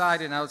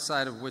inside and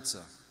outside of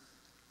WITSA.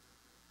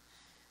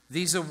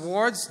 These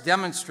awards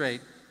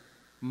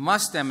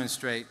must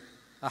demonstrate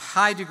a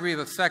high degree of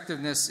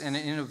effectiveness and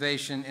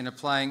innovation in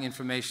applying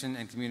information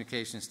and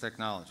communications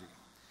technology.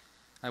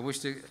 I wish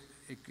to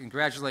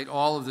congratulate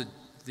all of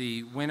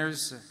the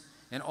winners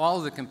and all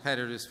of the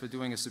competitors for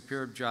doing a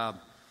superb job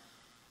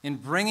in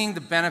bringing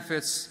the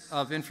benefits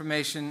of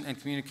information and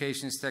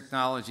communications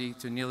technology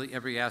to nearly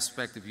every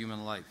aspect of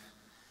human life,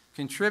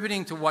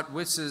 contributing to what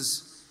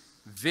WITSA's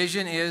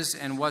vision is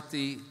and what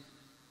the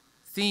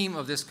theme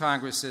of this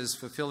Congress is: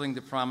 fulfilling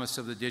the promise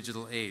of the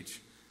digital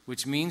age,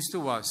 which means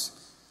to us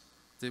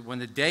that when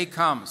the day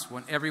comes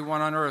when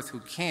everyone on earth who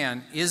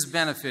can is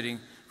benefiting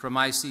from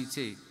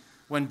ICT,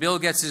 when Bill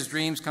gets his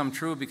dreams come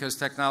true because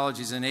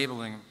technology is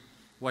enabling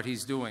what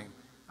he's doing,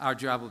 our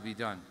job will be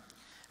done.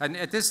 And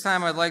at this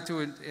time, I'd like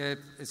to,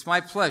 it's my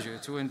pleasure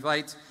to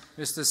invite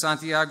Mr.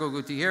 Santiago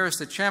Gutierrez,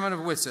 the chairman of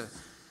WITSA,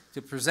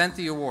 to present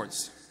the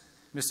awards.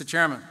 Mr.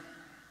 Chairman.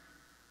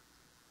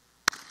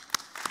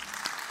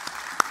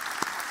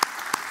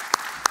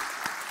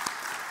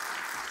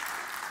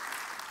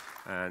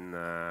 And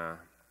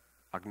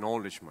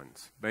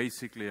acknowledgements,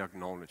 basically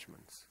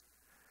acknowledgements.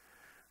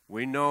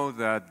 We know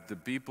that the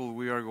people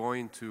we are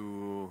going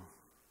to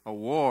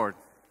award,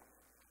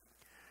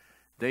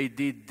 they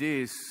did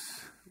this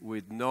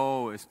with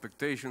no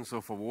expectations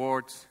of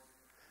awards,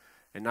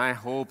 and I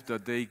hope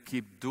that they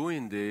keep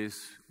doing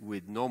this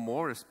with no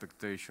more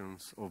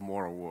expectations of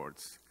more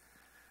awards.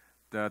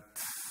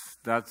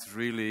 That's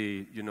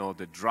really, you know,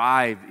 the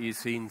drive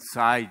is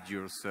inside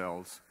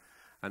yourselves,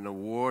 and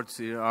awards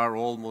are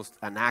almost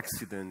an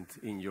accident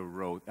in your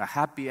road, a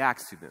happy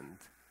accident,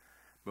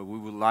 but we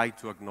would like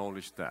to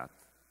acknowledge that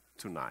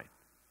tonight.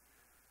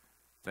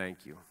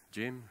 Thank you.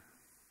 Jim?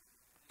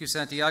 Thank you,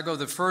 Santiago.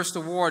 The first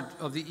award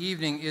of the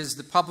evening is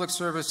the Public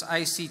Service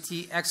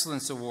ICT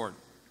Excellence Award.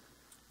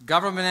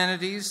 Government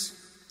entities,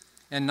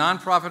 and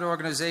nonprofit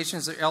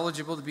organizations are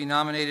eligible to be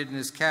nominated in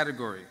this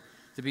category.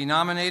 To be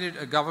nominated,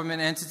 a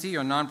government entity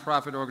or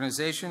nonprofit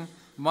organization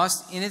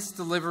must, in its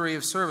delivery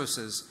of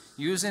services,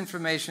 use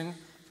information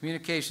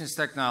communications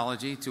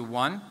technology to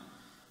 1,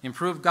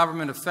 improve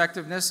government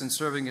effectiveness in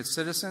serving its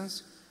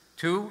citizens,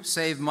 2,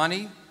 save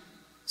money,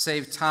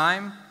 save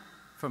time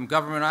from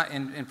government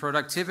and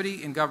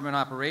productivity in government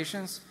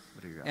operations,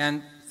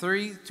 and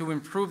 3, to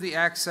improve the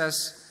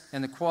access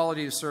and the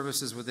quality of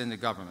services within the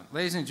government.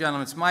 Ladies and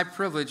gentlemen, it's my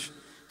privilege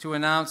to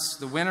announce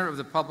the winner of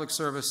the Public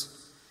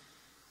Service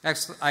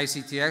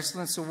ICT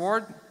Excellence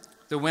Award.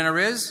 The winner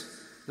is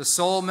the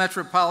Seoul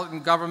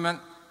Metropolitan Government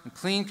and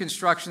Clean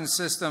Construction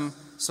System,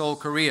 Seoul,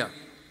 Korea.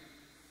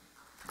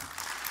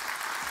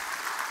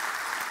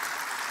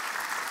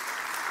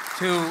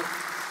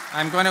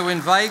 I'm going to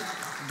invite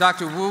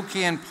Dr. Woo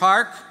Kian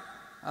Park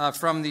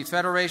from the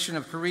Federation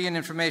of Korean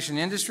Information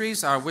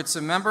Industries, our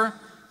WITSA member,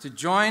 to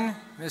join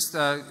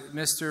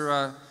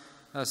Mr.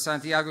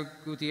 Santiago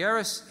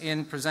Gutierrez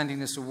in presenting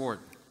this award.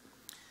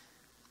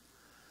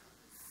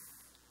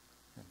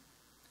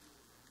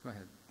 Go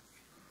ahead.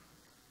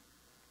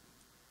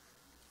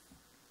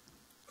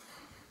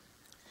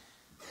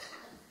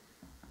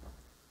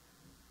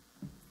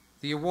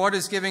 The award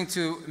is given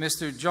to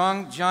Mr.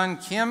 Jung Jun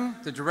Kim,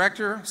 the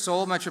Director,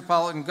 Seoul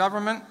Metropolitan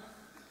Government.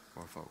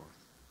 Por favor.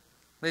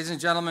 Ladies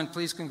and gentlemen,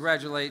 please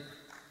congratulate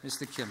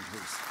Mr. Kim,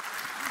 please.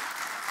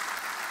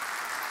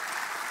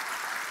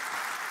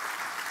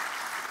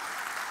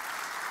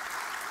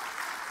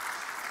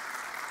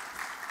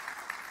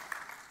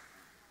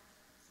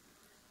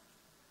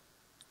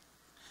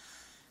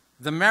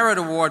 The Merit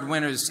Award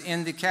winners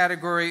in the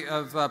category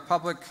of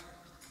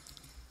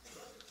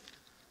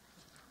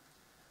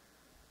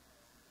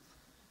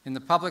in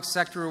the Public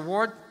Sector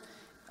Award.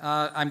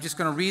 I'm just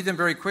going to read them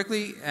very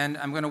quickly, and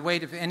I'm going to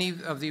wait. If any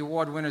of the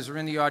award winners are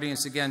in the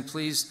audience, again,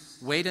 please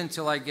wait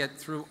until I get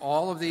through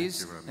all of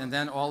these, and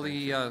then all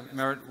the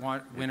merit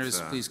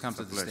winners, please come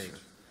to the stage.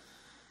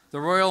 The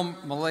Royal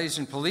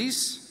Malaysian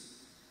Police,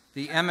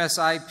 the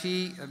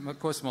MSIP, of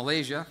course,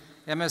 Malaysia,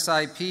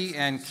 MSIP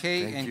and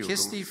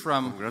KISTI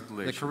from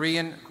the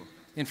Korean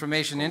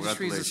Information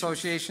Industries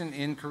Association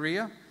in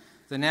Korea,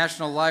 the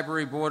National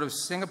Library Board of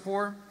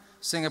Singapore,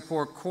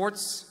 Singapore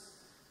Courts,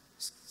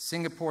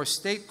 Singapore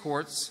State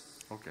Courts,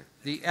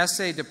 the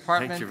SA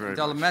Department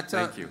de la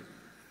Meta,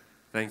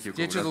 Thank you.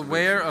 Digital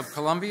Ware of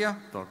Colombia,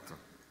 Doctor,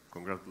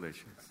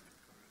 congratulations.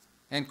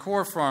 And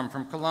Core Farm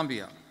from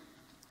Colombia.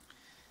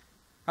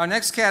 Our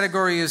next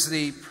category is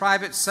the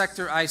Private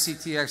Sector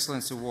ICT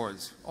Excellence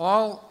Awards.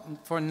 All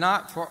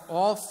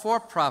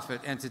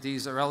for-profit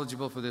entities are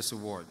eligible for this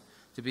award.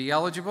 To be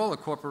eligible, a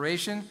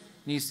corporation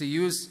needs to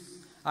use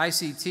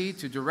ICT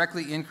to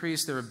directly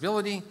increase their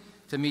ability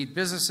to meet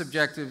business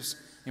objectives,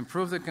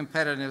 improve their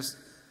competitiveness,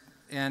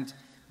 and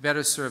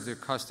better serve their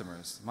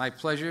customers. My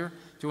pleasure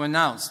to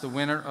announce the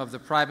winner of the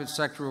Private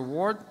Sector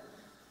Award,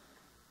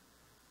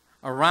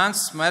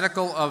 Arance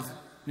Medical of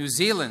New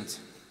Zealand.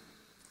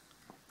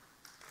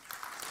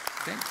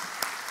 Okay.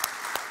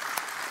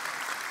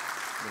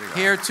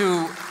 Here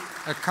to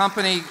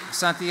accompany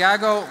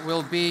Santiago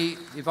will be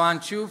Yvonne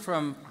Chu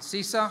from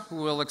CISA, who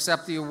will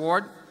accept the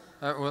award,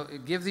 will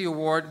give the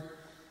award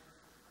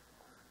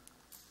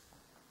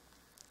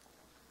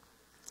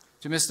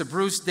to Mr.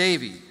 Bruce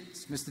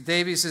Davies. Mr.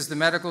 Davies is the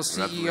medical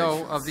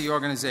CEO of the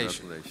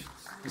organization.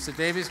 Mr.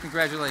 Davies,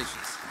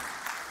 congratulations.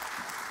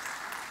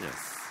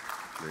 Yes,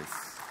 please.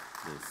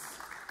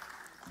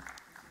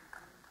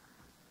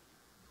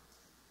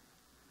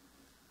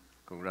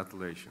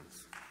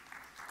 Congratulations.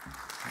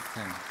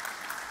 Okay.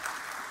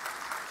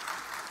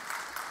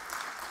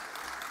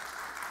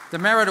 The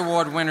Merit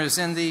Award winners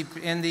in the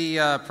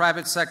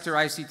Private Sector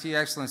ICT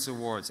Excellence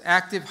Awards: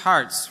 Active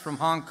Hearts from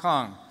Hong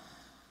Kong,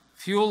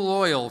 Fuel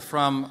Oil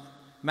from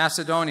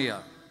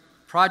Macedonia,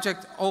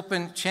 Project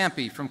Open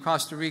Champi from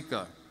Costa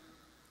Rica,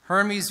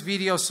 Hermes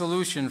Video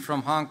Solution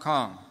from Hong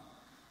Kong,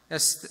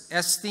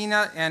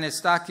 Estina and its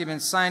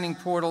document signing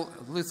portal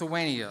of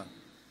Lithuania,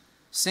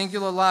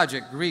 Singular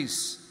Logic,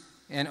 Greece,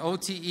 and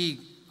OTE,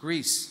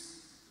 Greece.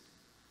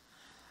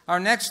 Our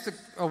next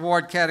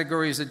award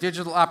category is a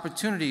Digital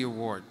Opportunity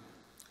Award.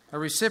 A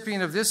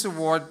recipient of this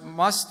award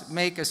must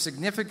make a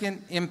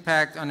significant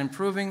impact on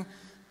improving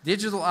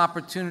digital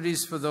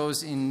opportunities for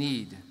those in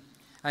need.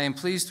 I am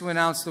pleased to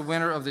announce the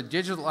winner of the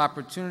Digital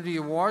Opportunity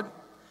Award,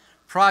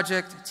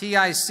 Project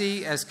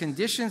TIC, as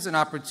conditions and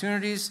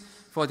opportunities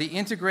for the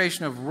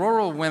integration of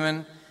rural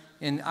women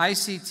in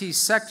ICT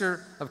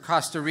sector of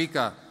Costa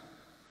Rica.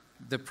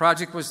 The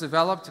project was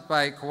developed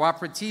by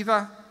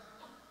Cooperativa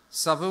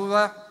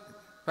Savula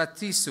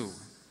Batisu.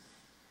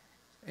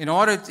 In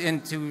order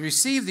to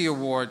receive the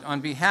award, on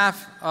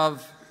behalf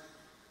of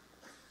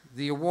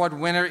the award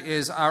winner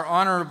is our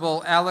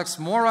Honorable Alex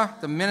Mora,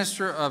 the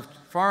Minister of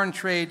Foreign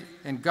Trade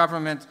and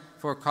Government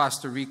for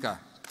Costa Rica.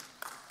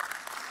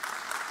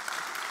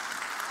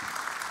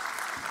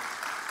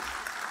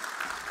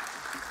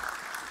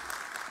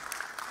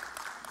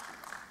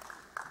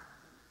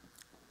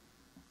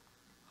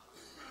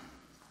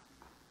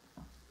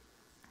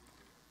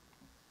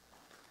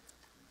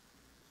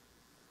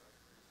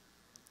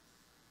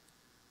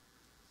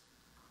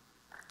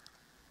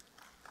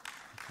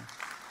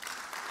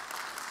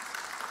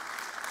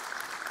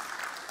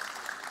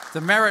 The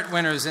merit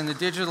winners in the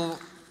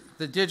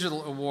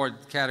digital award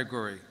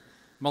category: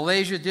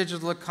 Malaysia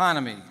Digital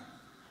Economy,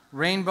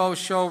 Rainbow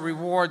Show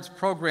Rewards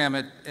Program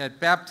at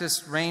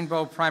Baptist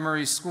Rainbow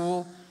Primary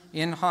School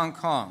in Hong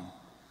Kong,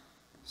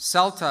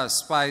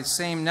 CELTUS by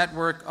Same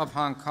Network of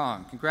Hong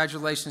Kong.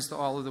 Congratulations to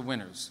all of the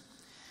winners.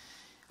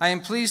 I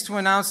am pleased to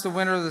announce the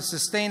winner of the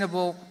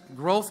Sustainable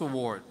Growth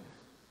Award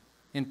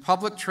in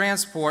Public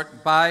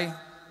Transport by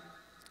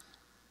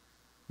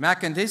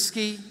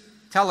Makedonski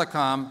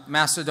Telecom,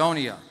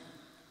 Macedonia.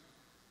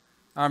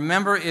 Our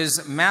member is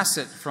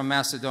Masit from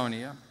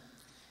Macedonia.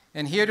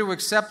 And here to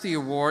accept the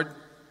award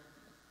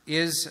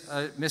is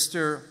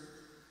Mr.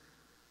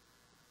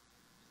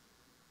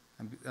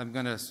 I'm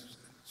going to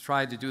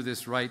try to do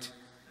this right.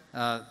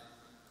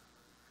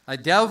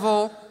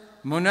 Adelvo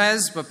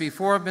Munez, but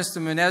before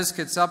Mr. Munez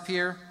gets up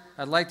here,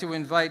 I'd like to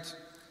invite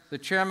the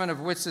chairman of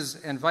WITSA's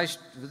and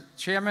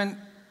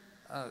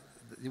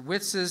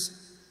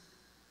WITSA's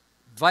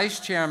vice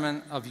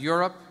chairman of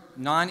Europe,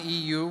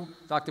 non-EU,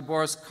 Dr.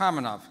 Boris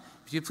Kamenov.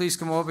 Could you please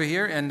come over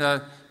here, and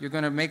you're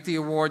going to make the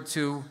award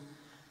to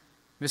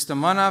Mr.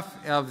 Munaf,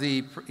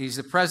 he's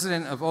the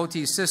president of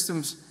OT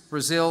Systems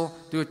Brazil,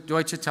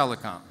 Deutsche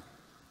Telekom.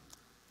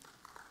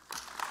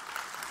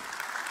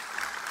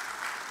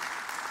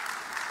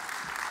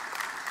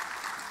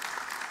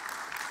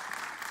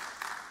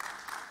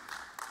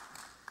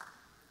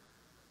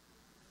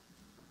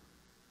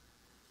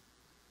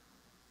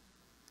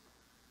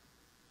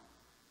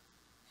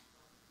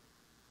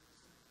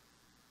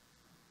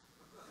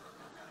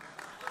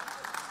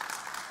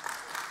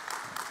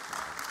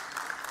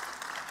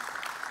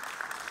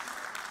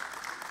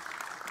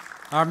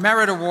 Our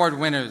Merit Award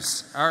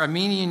winners are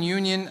Armenian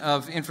Union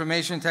of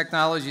Information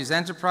Technologies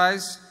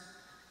Enterprise,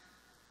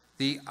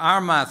 the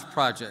Armath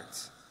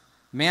Project,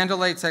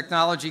 Mandalay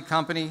Technology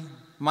Company,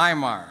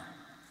 Myanmar,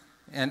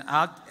 and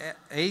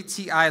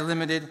ATI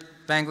Limited,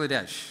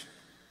 Bangladesh.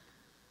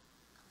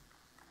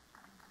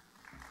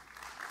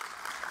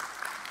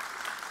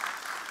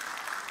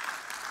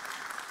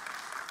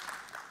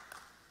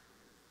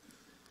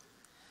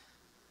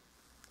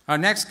 Our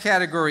next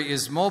category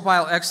is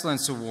Mobile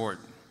Excellence Award.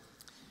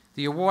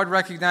 The award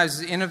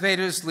recognizes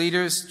innovators,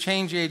 leaders,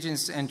 change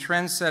agents, and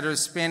trendsetters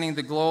spanning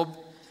the global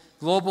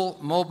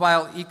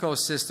mobile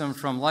ecosystem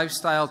from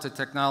lifestyle to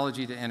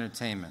technology to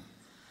entertainment.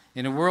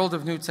 In a world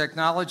of new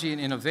technology and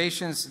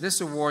innovations,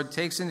 this award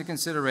takes into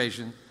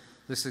consideration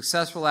the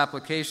successful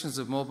applications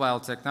of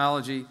mobile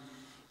technology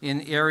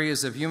in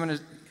areas of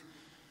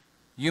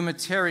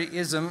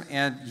humanitarianism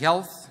and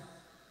health,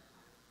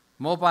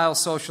 mobile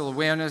social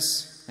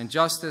awareness and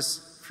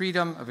justice,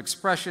 freedom of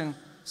expression,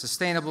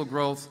 sustainable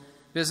growth,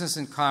 business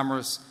and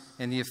commerce,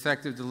 and the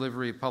effective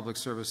delivery of public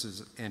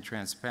services and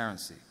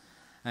transparency.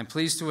 I'm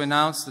pleased to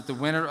announce that the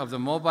winner of the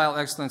Mobile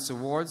Excellence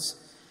Awards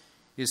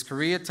is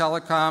Korea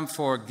Telecom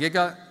for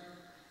Giga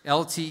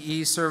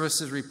LTE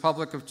Services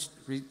Republic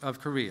of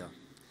Korea.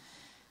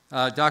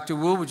 Dr.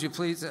 Wu, would you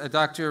please,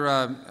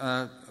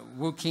 Dr.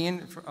 Wu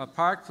Keen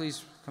Park,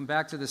 please come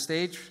back to the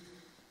stage.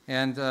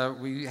 And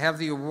we have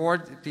the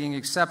award being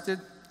accepted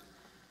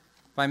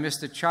by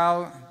Mr.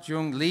 Chao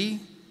Jung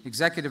Lee,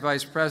 Executive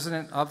Vice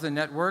President of the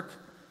network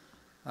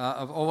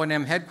of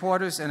O&M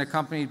headquarters, and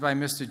accompanied by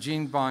Mr.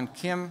 Jin Bon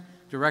Kim,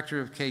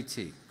 Director of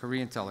KT,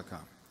 Korean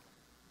Telecom.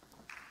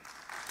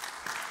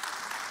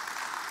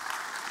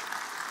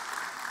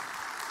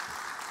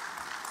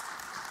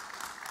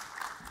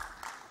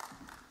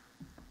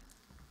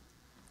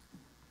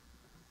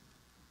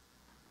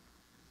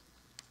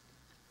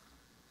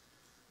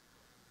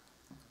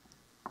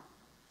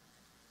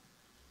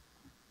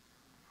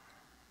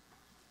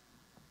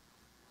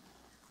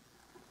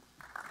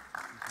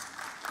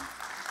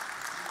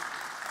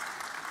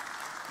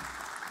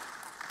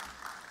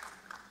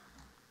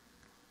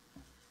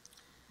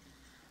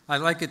 I'd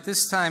like at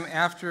this time,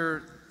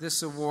 after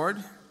this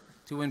award,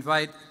 to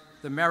invite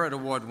the Merit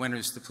Award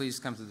winners to please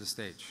come to the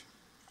stage.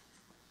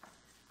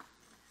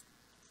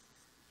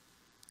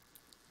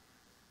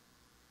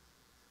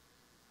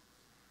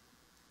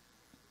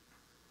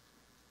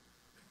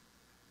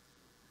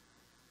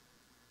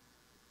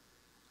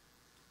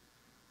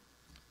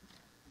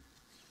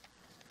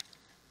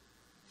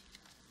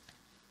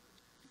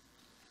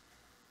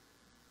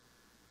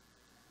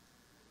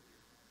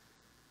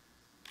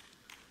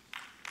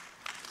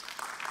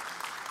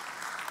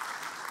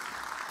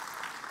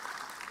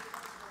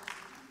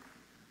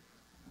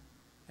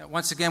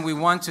 Once again, we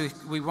want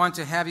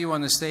to have you on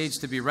the stage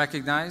to be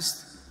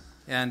recognized,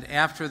 and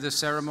after the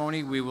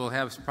ceremony, we will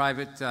have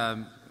private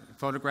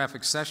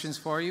photographic sessions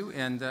for you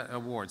and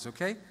awards,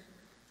 okay?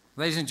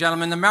 Ladies and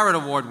gentlemen, the Merit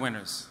Award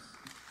winners.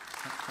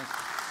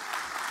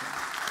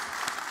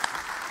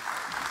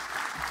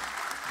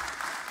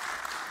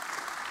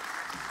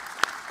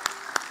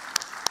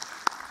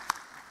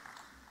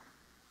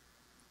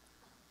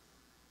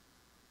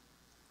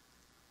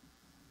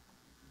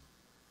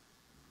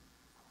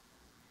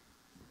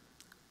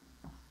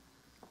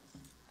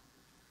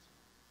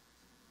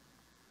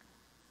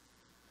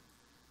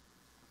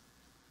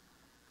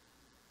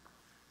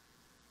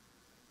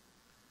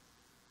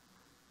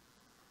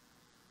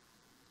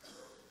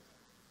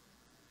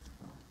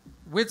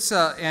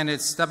 WITSA and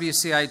its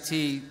WCIT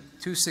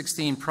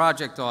 216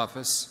 Project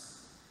Office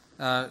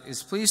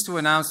is pleased to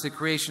announce the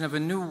creation of a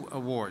new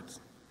award.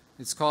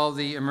 It's called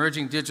the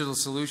Emerging Digital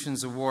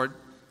Solutions Award,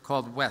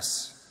 called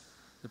WES.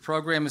 The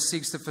program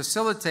seeks to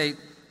facilitate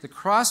the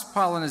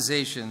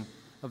cross-pollination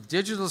of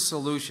digital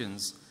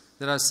solutions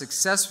that are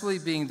successfully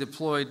being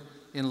deployed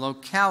in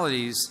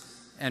localities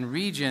and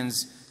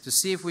regions to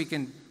see if we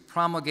can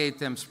promulgate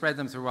them, spread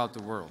them throughout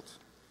the world.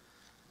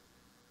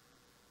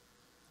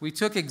 We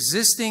took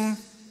existing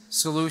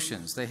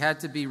solutions. They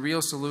had to be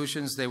real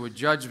solutions. They were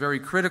judged very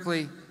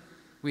critically.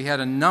 We had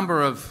a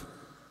number of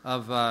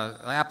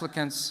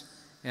applicants,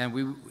 and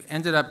we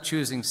ended up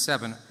choosing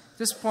 7. At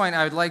this point,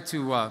 I would like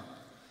to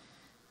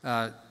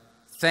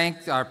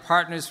thank our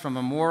partners from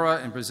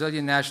AMORA and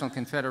Brazilian National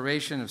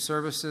Confederation of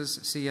Services,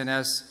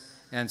 CNS,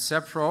 and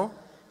CEPRO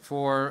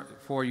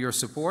for your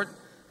support.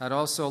 I'd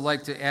also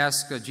like to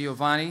ask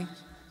Giovanni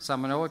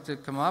Samanoa to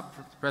come up,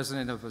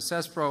 President of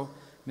CESPRO,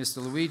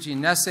 Mr. Luigi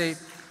Nesse,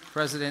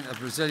 President of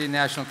Brazilian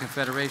National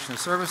Confederation of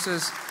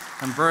Services,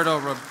 Humberto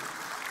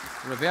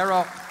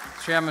Rivero,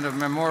 Chairman of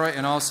Memora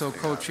and also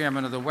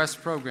co-chairman of the WES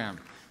program,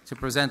 to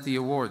present the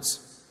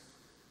awards.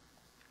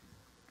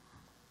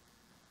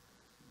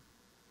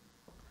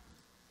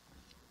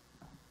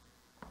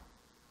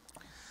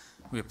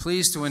 We are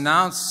pleased to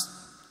announce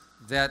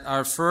that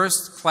our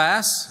first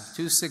class,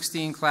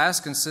 216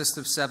 class, consists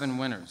of 7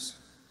 winners.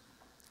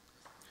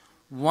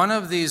 One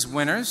of these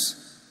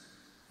winners,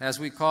 as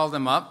we call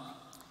them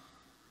up,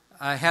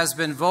 has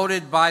been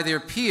voted by their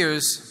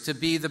peers to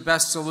be the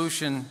best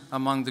solution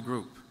among the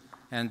group,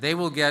 and they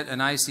will get an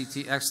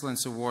ICT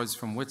Excellence Awards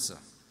from WITSA.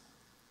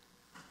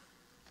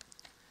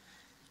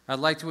 I'd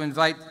like to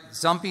invite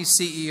Zumpy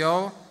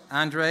CEO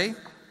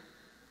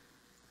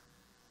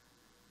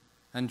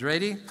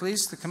Andrade,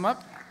 please, to come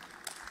up.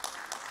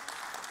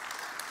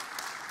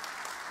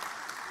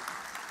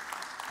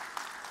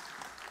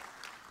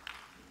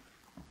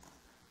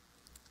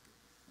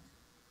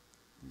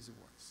 These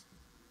awards.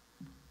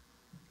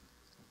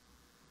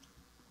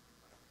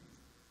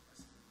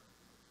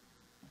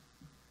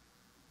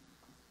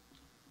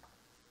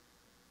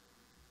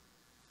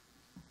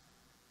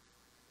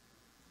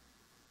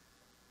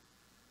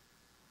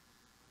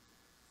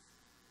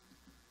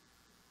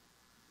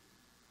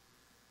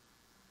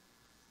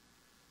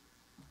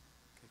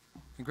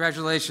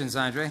 Congratulations,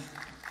 Andre.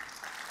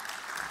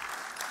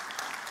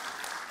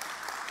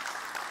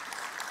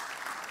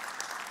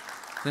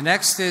 The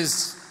next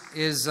is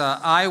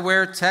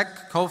Eyewear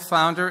Tech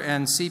co-founder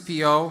and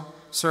CPO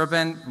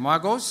Serben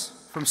Margos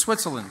from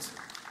Switzerland.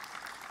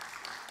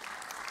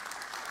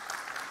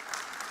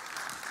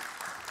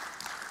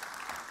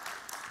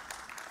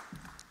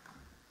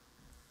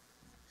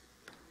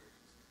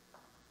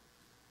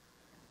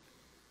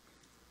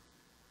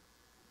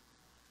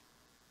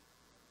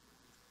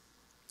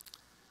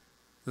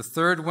 The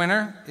third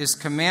winner is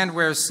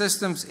Commandware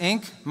Systems,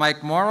 Inc.,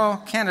 Mike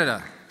Morrow,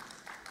 Canada.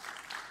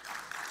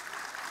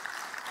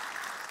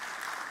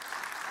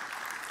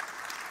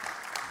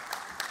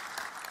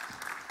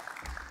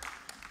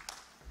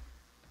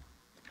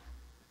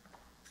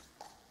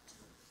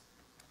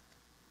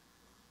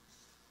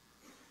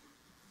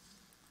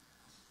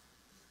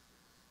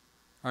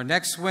 Our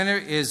next winner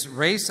is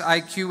Race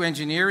IQ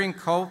Engineering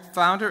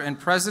co-founder and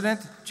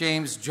president,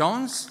 James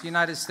Jones,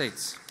 United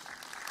States.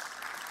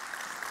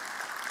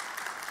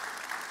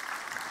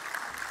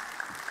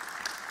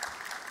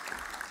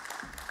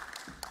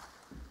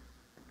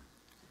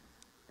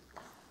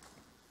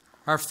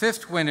 Our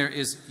fifth winner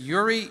is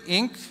Yuri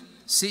Inc.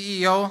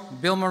 CEO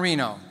Bill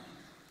Marino,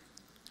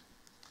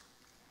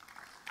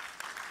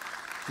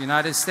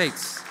 United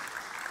States.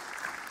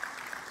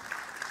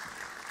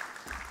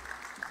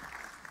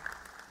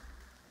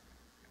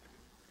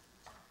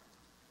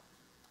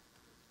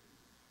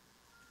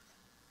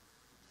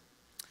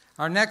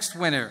 Our next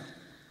winner,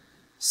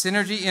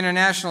 Synergy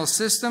International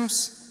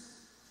Systems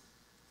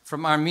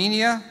from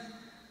Armenia,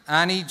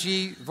 Ani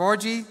G.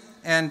 Vorgi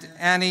and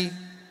Annie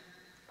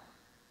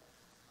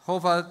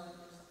Hovanovsky.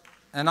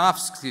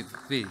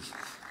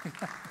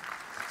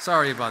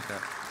 Sorry about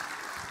that.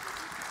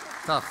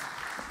 Tough.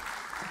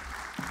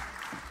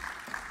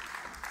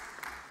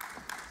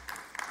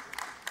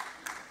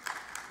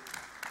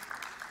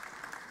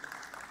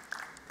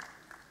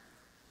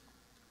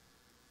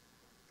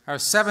 Our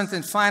seventh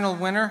and final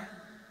winner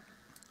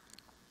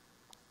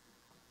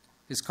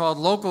is called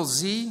Local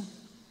Z,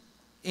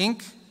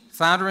 Inc.,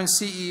 founder and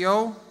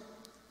CEO,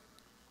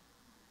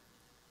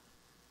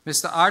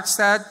 Mr.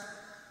 Artstad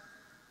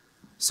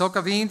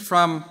Sokavin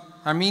from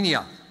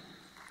Armenia.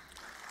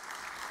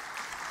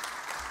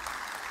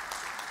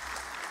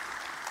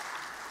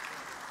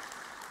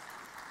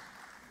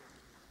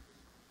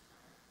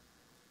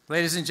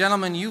 Ladies and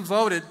gentlemen, you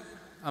voted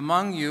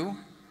among you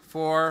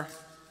for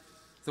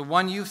the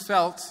one you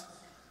felt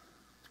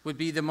would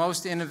be the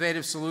most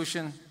innovative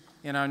solution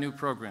in our new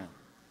program.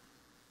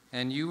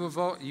 And you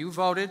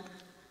voted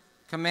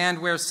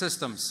Commandware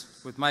Systems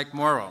with Mike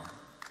Morrow.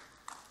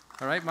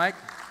 All right, Mike?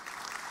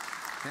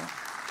 Okay.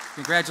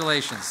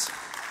 Congratulations.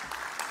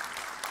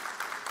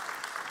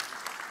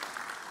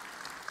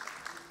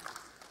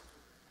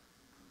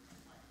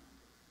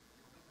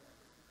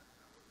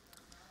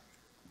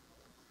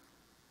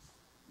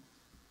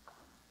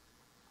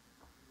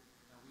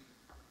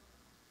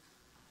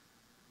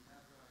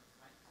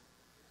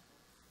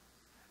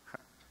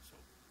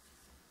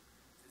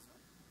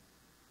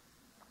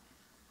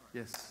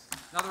 Yes.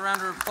 Another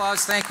round of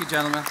applause. Thank you,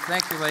 gentlemen.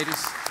 Thank you,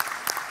 ladies.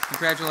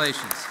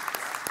 Congratulations.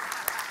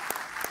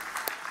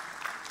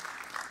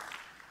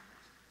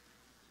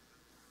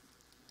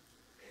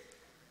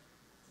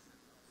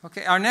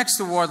 Okay, our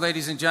next award,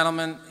 ladies and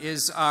gentlemen,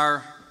 is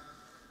our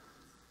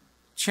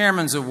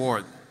Chairman's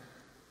Award.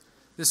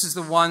 This is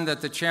the one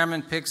that the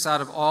chairman picks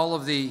out of all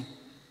of the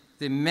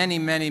many,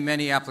 many,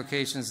 many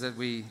applications that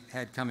we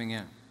had coming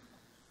in.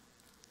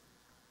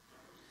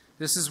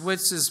 This is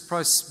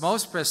WITSA's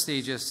most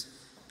prestigious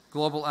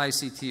Global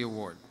ICT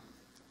Award.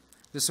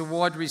 This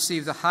award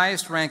received the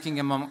highest ranking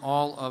among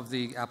all of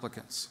the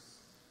applicants.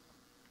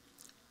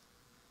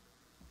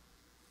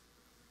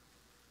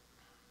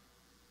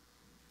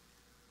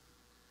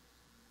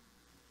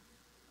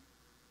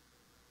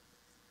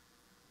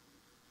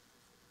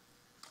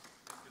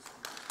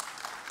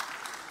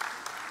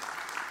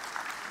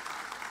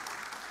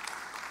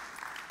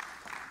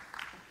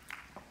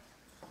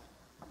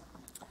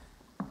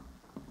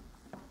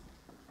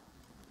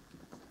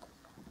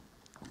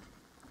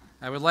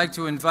 I would like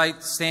to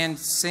invite Stan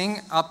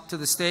Singh up to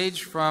the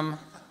stage from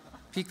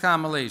Pekan,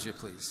 Malaysia,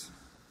 please.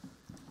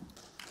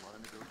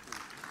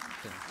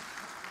 Okay.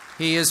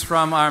 He is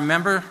from our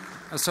member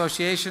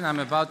association. I'm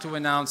about to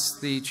announce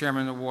the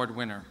Chairman Award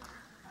winner.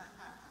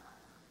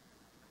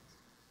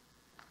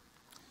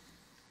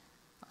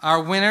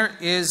 Our winner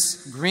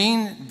is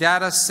Green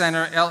Data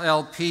Center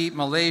LLP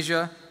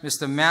Malaysia,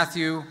 Mr.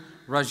 Matthew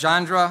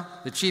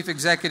Rajandra, the Chief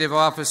Executive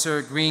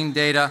Officer, Green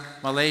Data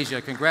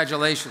Malaysia.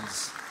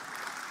 Congratulations.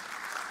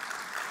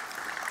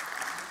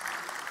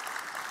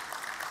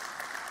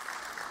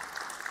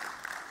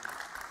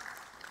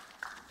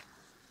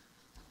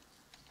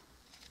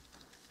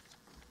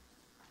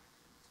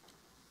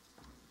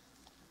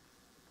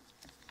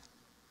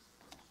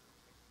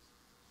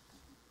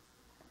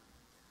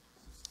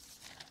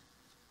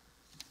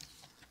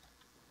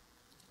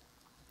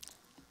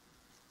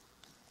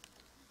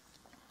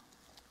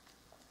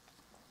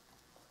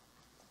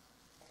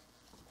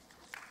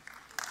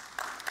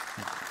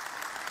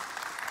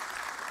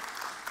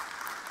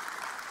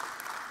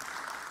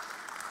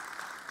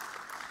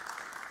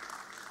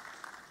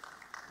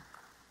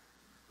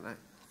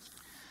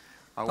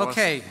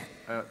 Okay.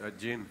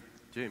 Jim,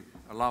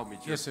 allow me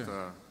just, yes,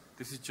 sir.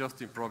 This is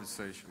just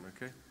improvisation,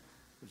 okay?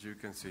 As you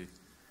can see.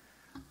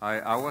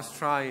 I was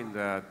trying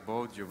that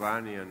both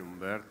Giovanni and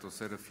Umberto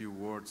said a few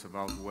words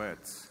about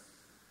WETS,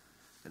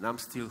 and I'm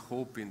still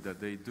hoping that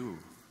they do.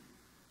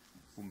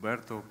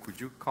 Umberto, could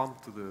you come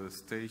to the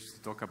stage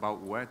to talk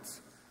about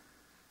WETS?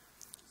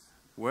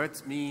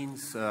 WETS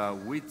means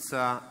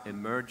WITSA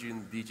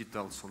Emerging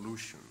Digital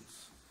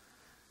Solutions.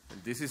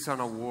 And this is an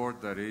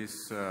award that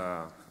is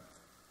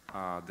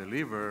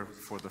delivered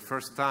for the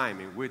first time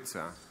in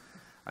WITSA.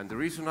 And the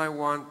reason I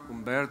want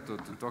Umberto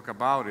to talk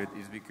about it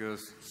is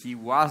because he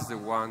was the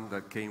one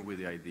that came with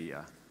the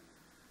idea.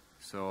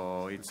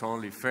 So it's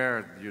only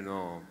fair, you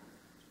know,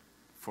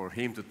 for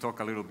him to talk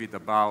a little bit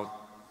about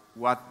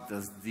what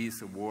does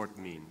this award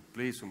mean.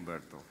 Please,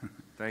 Umberto.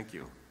 Thank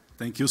you.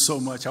 Thank you so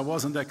much. I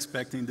wasn't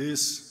expecting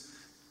this.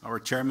 Our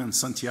chairman,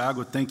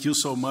 Santiago, thank you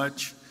so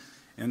much.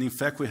 And in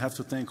fact, we have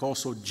to thank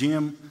also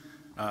Jim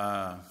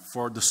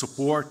for the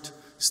support,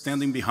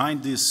 standing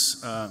behind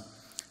this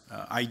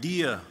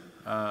idea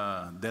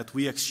that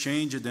we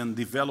exchanged and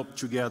developed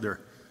together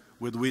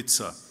with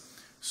WITSA.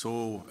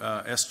 So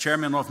as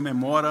chairman of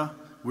Memora,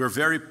 we're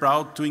very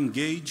proud to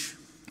engage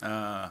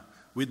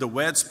with the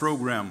WEDS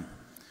program.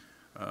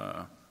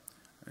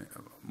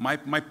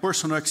 My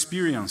personal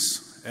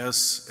experience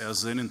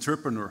as an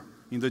entrepreneur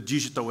in the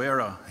digital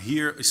era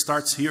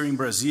starts here in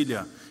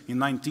Brasilia in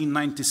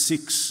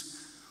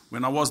 1996,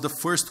 when I was the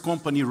first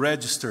company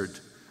registered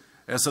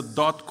as a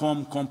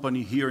 .com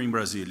company here in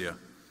Brasilia.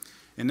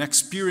 And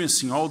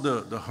experiencing all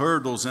the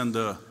hurdles and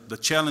the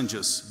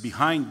challenges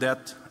behind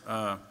that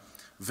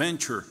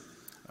venture,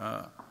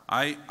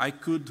 I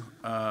could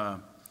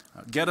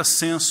get a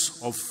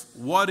sense of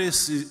what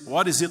is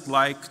it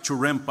like to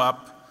ramp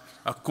up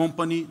a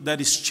company that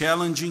is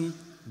challenging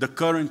the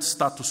current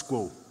status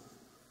quo.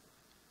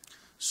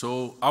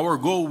 So our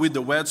goal with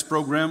the WEDS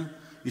program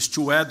is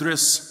to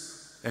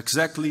address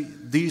exactly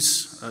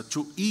this,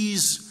 to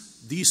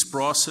ease this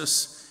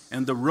process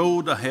and the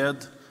road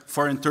ahead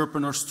for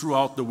entrepreneurs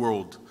throughout the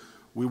world.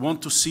 We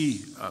want to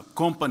see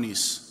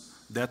companies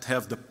that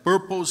have the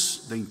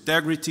purpose, the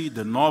integrity,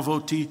 the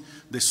novelty,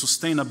 the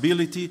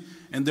sustainability,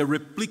 and the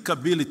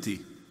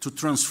replicability to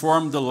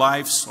transform the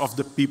lives of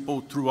the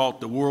people throughout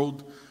the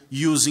world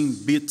using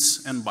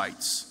bits and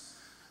bytes.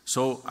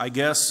 So I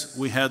guess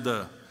we had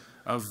a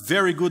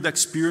very good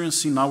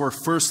experience in our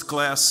first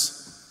class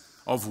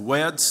of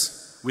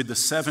WEDS with the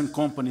 7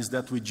 companies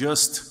that we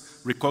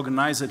just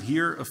recognized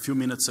here a few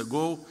minutes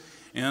ago.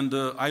 And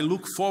I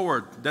look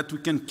forward that we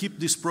can keep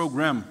this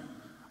program,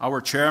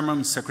 our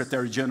chairman,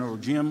 Secretary General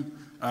Jim,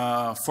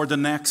 for the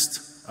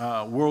next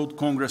World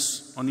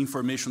Congress on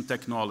Information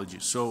Technology.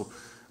 So,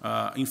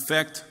 in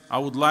fact, I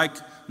would like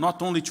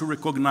not only to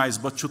recognize,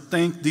 but to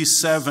thank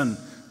these 7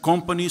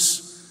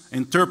 companies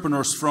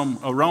entrepreneurs from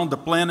around the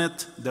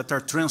planet that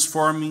are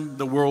transforming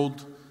the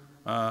world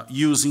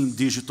using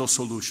digital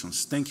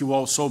solutions. Thank you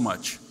all so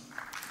much.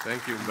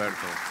 Thank you,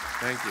 Umberto.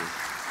 Thank you.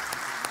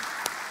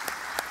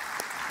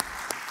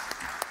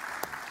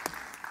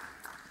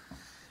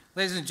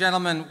 Ladies and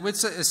gentlemen,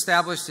 WITSA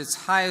established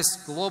its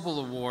highest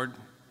global award.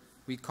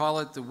 We call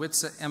it the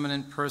WITSA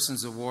Eminent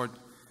Persons Award.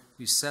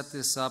 We set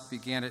this up,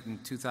 began it in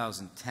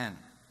 2010.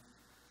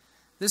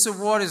 This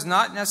award is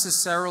not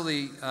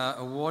necessarily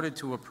awarded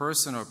to a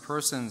person or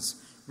persons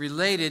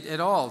related at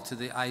all to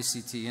the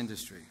ICT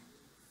industry.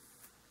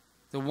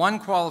 The one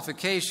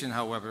qualification,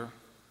 however,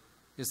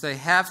 is they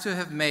have to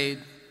have made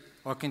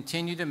or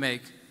continue to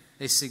make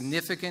a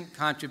significant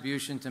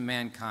contribution to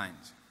mankind.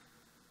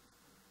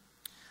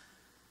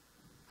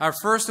 Our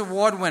first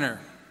award winner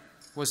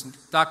was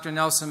Dr.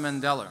 Nelson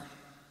Mandela.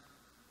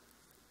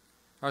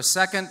 Our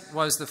second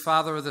was the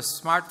father of the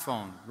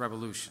smartphone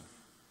revolution,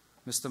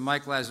 Mr.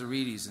 Mike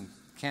Lazaridis in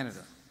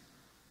Canada.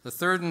 The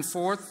third and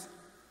fourth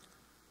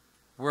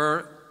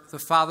were the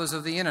fathers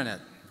of the internet.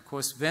 Of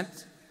course,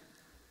 Vint,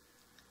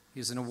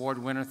 he's an award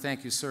winner.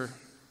 Thank you, sir.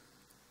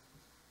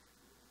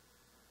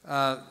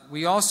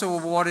 We also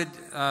awarded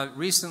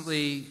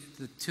recently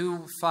the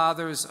two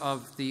fathers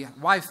of the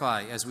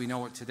Wi-Fi as we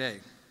know it today.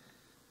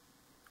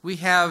 We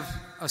have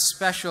a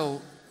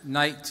special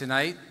night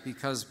tonight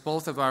because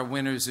both of our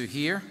winners are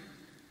here.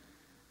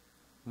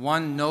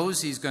 One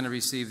knows he's going to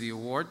receive the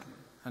award,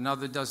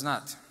 another does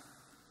not.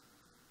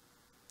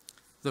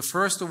 The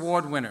first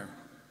award winner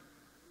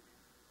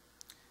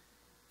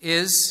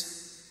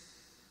is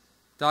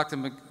Dr.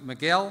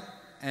 Miguel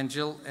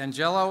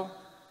Angelo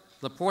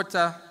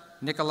Laporta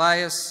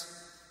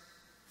Nicolaus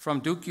from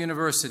Duke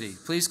University.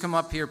 Please come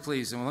up here,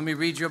 please, and let me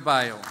read your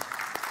bio.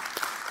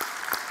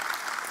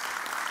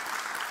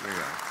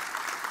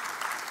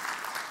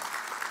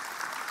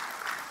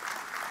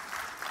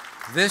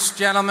 This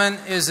gentleman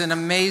is an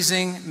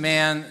amazing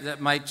man that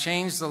might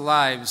change the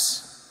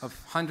lives of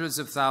hundreds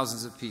of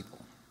thousands of people.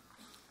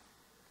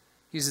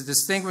 He's a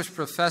distinguished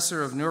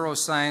professor of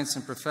neuroscience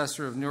and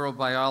professor of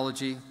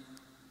neurobiology,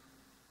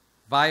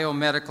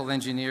 biomedical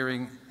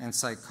engineering, and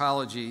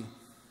psychology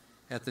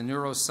at the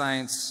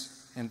Neuroscience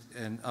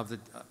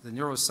the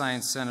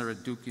Neuroscience Center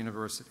at Duke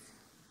University.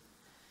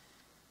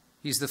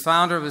 He's the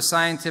founder of the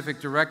scientific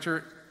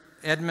director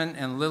Edmund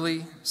and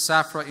Lily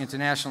Safra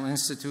International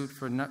Institute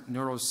for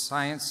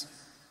Neuroscience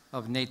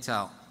of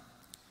Natal.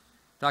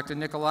 Dr.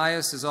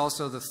 Nicolaus is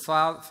also the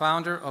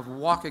founder of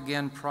Walk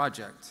Again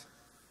Project,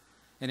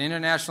 an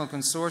international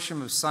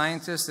consortium of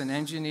scientists and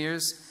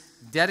engineers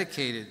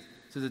dedicated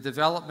to the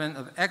development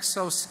of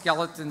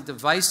exoskeleton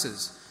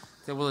devices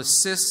that will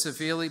assist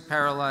severely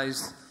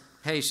paralyzed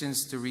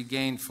patients to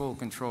regain full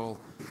control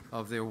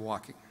of their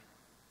walking.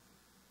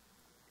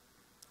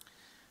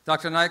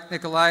 Dr.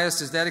 Nicolaus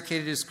has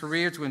dedicated his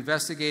career to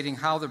investigating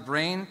how the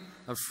brain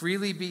of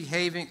freely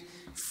behaving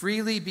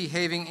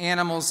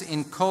animals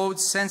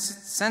encodes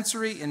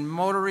sensory and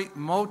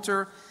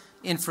motor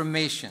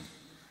information.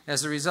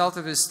 As a result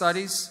of his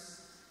studies,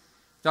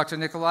 Dr.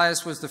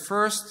 Nicolaus was the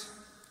first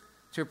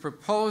to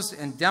propose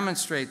and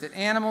demonstrate that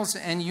animals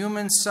and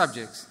human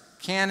subjects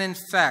can, in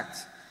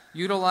fact,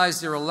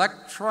 utilize their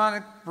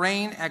electronic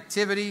brain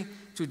activity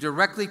to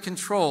directly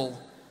control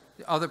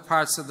the other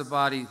parts of the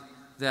body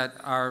that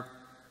are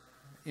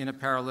in a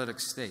paralytic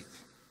state.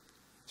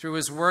 Through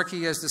his work,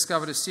 he has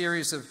discovered a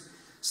series of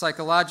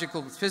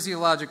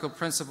physiological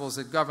principles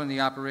that govern the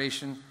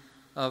operation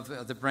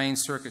of the brain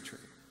circuitry.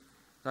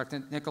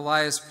 Dr.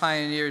 Nicolaus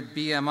pioneered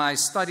BMI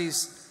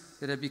studies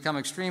that have become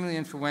extremely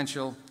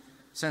influential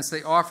since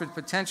they offered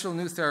potential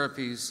new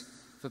therapies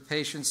for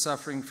patients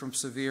suffering from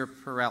severe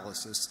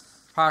paralysis,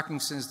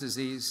 Parkinson's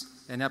disease,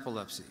 and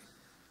epilepsy.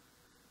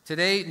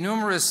 Today,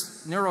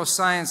 numerous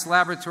neuroscience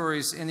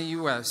laboratories in the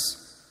U.S.,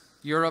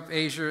 Europe,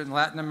 Asia, and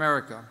Latin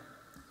America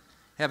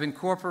have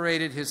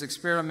incorporated his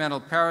experimental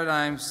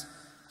paradigms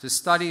to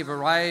study a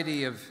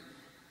variety of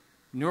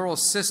neural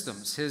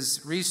systems.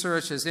 His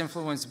research has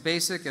influenced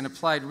basic and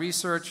applied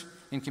research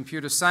in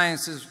computer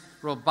sciences,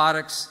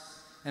 robotics,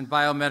 and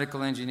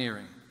biomedical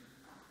engineering.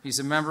 He's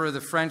a member of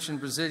the French and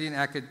Brazilian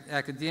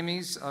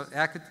academies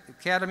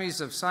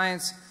of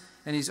science,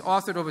 and he's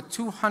authored over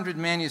 200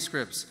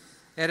 manuscripts,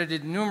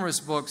 edited numerous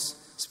books,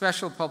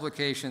 special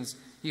publications.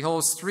 He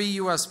holds 3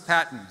 U.S.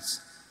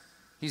 patents.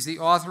 He's the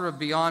author of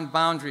Beyond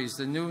Boundaries,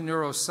 the new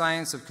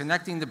neuroscience of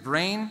connecting the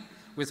brain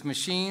with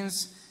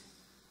machines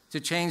to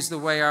change the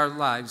way our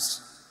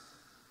lives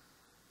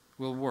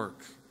will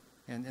work.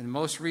 And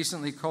most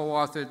recently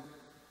co-authored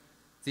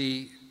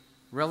the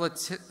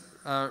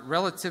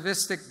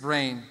relativistic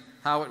brain,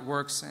 how it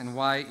works and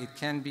why it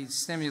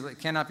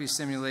cannot be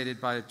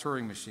simulated by a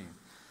Turing machine.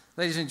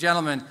 Ladies and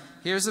gentlemen,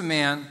 here's a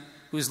man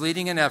who's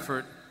leading an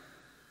effort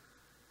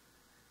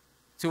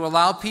to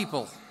allow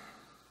people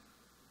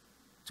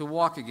to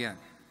walk again,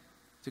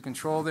 to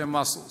control their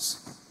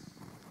muscles.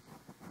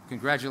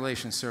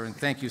 Congratulations, sir, and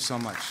thank you so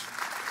much.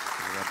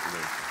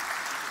 Congratulations.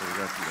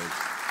 Congratulations.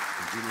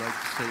 Would you like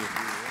to say a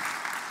few words?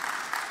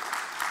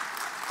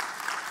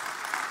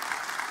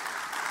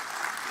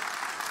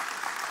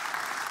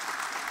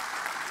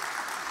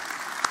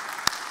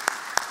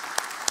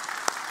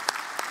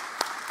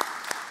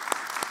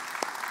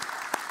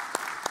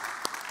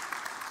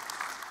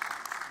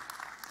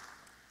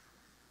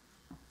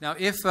 Now,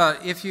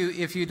 if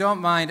you don't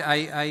mind,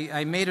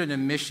 I made an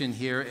omission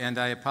here, and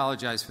I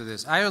apologize for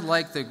this. I would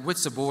like the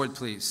WITSA board,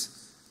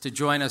 please, to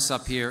join us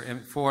up here.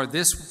 And for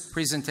this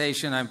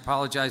presentation, I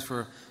apologize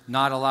for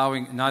not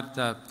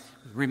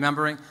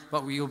remembering,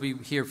 but we will be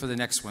here for the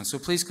next one. So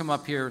please come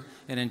up here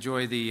and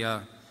enjoy the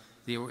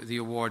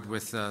award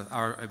with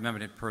our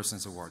Eminent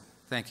Persons Award.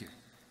 Thank you.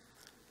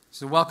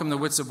 So welcome the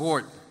WITSA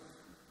board.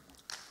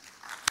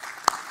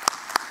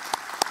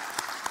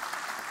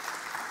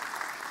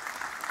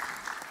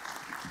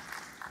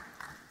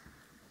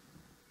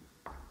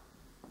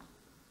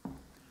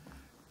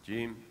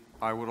 Jim,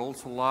 I would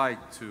also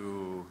like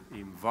to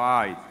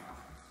invite,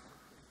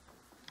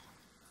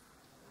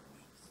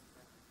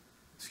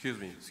 excuse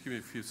me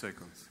a few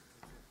seconds.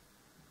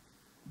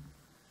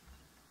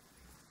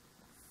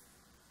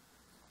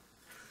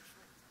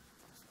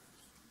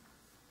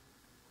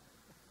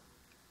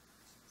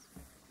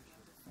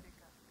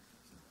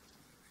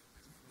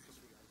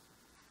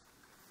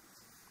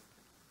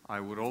 I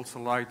would also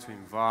like to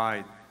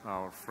invite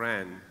our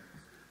friend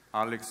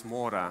Alex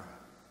Mora,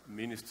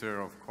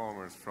 Minister of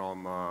Commerce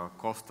from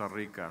Costa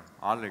Rica.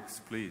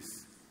 Alex,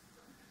 please.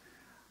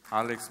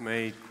 Alex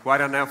made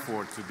quite an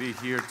effort to be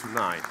here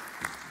tonight.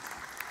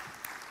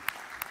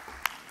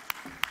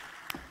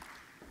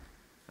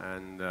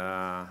 And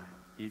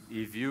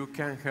if you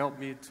can help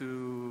me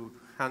to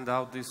hand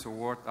out this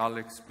award,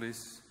 Alex,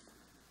 please.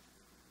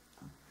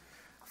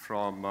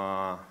 From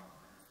a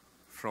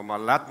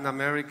Latin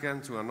American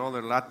to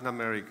another Latin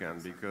American,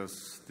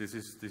 because this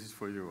is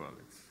for you,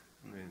 Alex.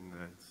 I mean,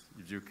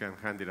 if you can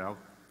hand it out.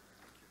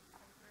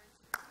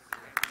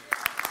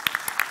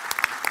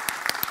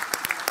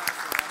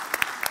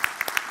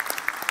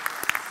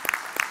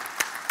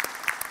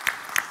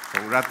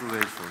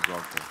 Congratulations,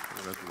 Doctor.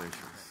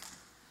 Congratulations.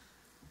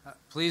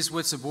 Please,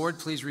 WITSA board,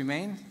 please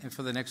remain, and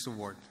for the next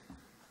award.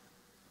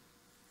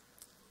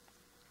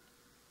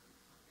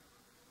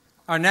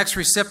 Our next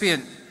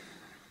recipient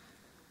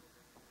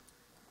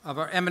of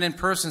our Eminent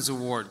Persons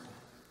Award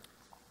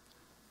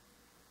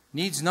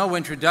needs no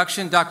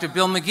introduction, Dr.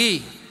 Bill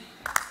Magee.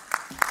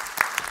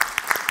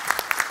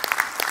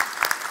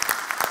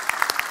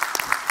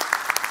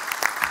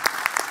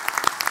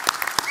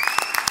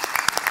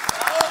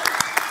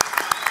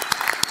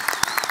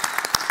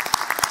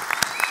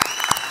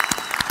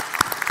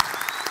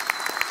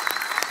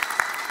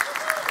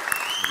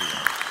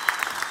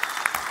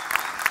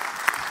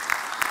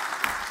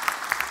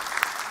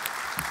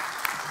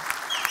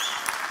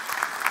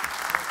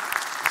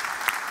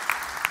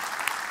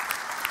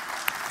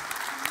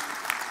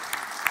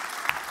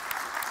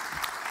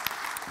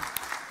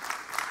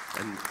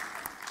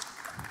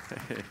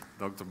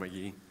 Dr.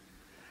 Magee.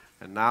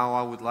 And now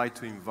I would like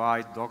to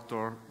invite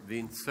Dr.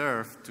 Vince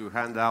Cerf to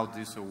hand out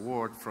this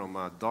award from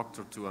a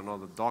doctor to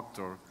another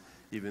doctor,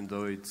 even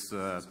though it's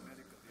the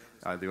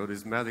other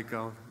is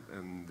medical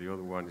and the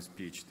other one is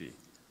PhD.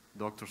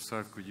 Dr.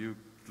 Cerf, could you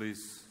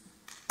please?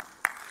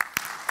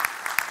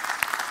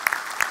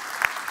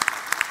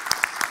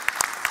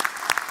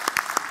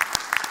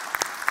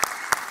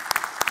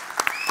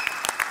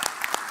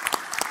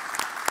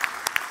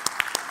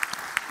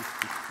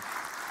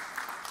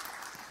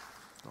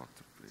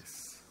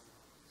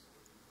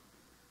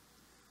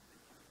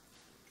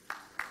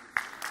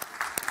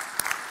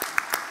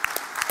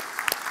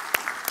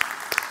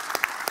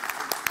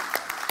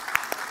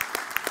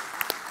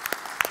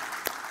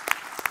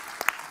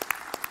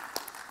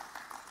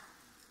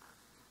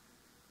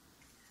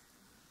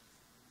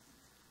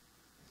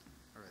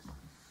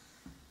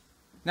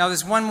 Now,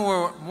 there's one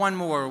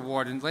more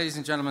award, and ladies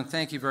and gentlemen,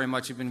 thank you very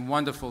much. You've been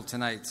wonderful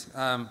tonight.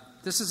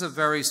 This is a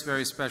very,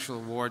 very special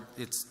award.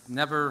 It's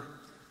never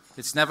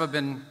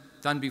been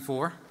done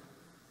before.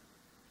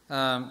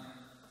 There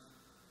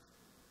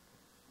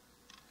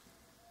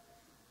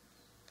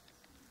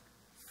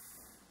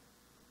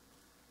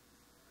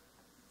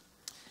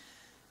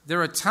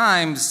are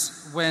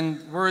times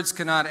when words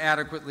cannot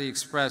adequately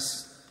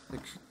express the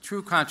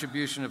true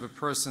contribution of a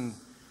person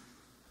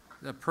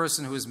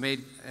who has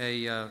made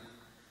a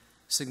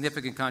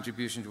significant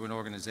contribution to an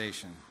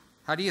organization.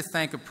 How do you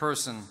thank a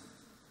person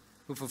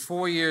who for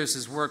 4 years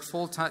has worked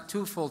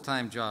two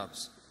full-time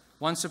jobs,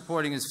 one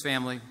supporting his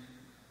family,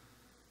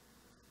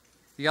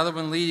 the other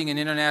one leading an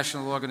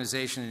international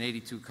organization in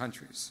 82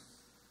 countries?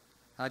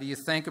 How do you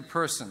thank a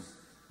person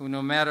who,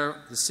 no matter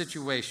the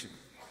situation,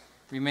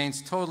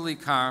 remains totally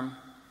calm,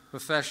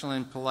 professional,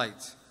 and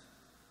polite?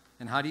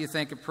 And how do you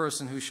thank a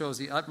person who shows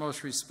the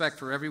utmost respect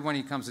for everyone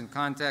he comes in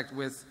contact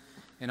with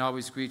and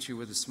always greets you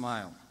with a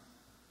smile?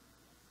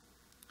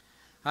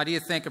 How do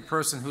you thank a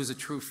person who's a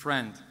true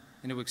friend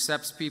and who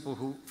accepts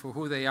people for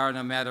who they are,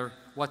 no matter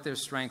what their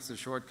strengths or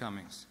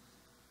shortcomings?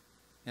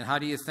 And how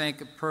do you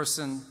thank a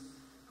person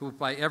who,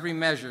 by every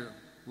measure,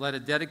 led a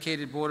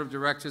dedicated board of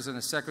directors and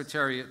a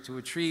secretariat to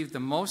achieve the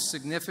most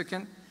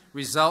significant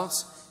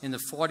results in the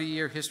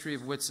 40-year history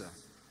of WITSA?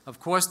 Of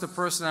course, the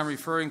person I'm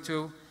referring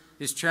to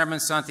is Chairman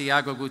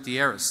Santiago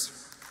Gutierrez.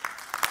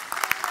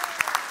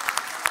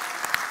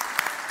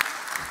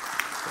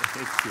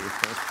 Thank you.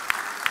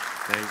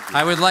 Thank you.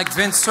 I would like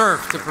Vince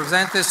Cerf to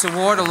present this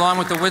award along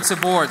with the WITSA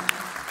board.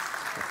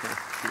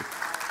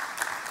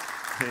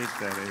 Hey,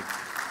 Derek.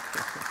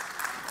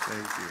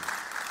 Thank you.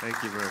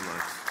 Thank you very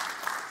much.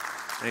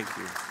 Thank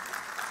you.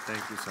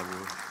 Thank you,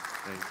 Samuel.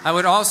 Thank you. I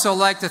would also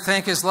like to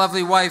thank his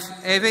lovely wife,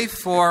 Evie,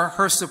 for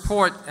her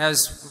support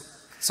as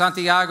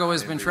Santiago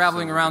has been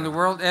traveling around the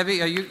world. Evie,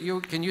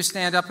 can you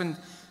stand up and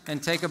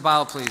take a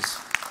bow, please?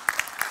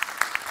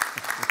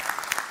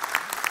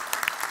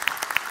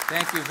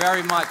 Thank you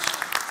very much.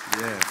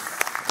 Yes,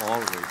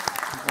 always we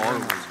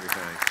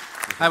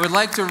thank. I would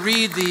like to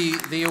read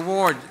the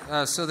award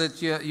so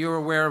that you're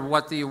aware of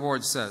what the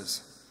award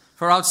says.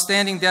 For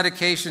outstanding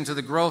dedication to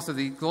the growth of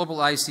the global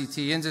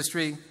ICT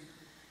industry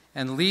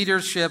and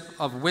leadership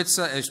of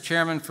WITSA as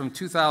chairman from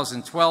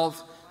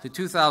 2012 to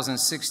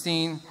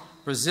 2016,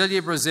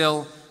 Brasilia,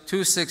 Brazil,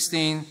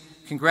 2016.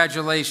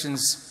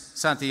 Congratulations,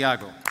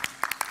 Santiago.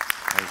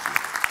 Thank you.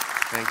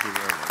 Thank you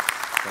very much.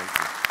 Thank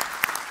you.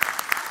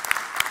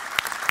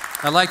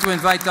 I'd like to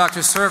invite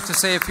Dr. Cerf to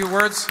say a few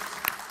words.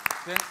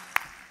 Ben?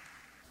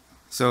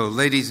 So,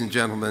 ladies and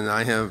gentlemen,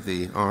 I have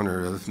the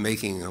honor of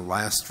making a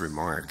last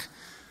remark.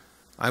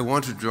 I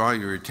want to draw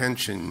your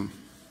attention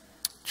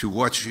to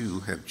what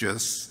you have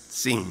just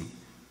seen.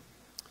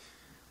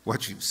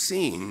 What you've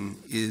seen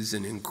is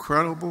an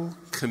incredible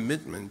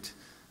commitment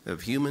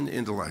of human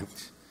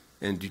intellect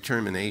and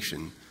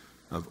determination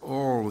of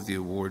all of the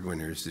award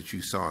winners that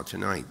you saw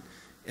tonight.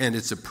 And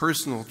it's a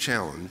personal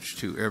challenge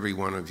to every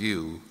one of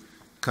you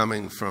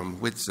coming from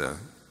WITSA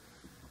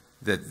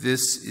that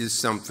this is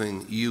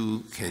something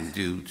you can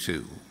do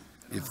too.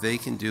 If they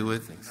can do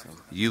it,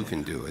 you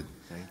can do it.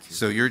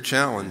 So your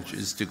challenge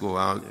is to go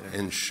out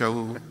and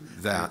show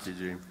that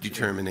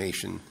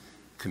determination,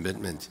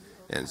 commitment,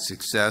 and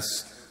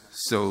success.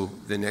 So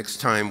the next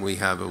time we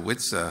have a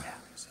WITSA,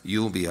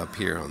 you'll be up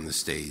here on the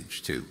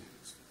stage too.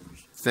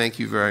 Thank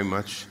you very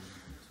much.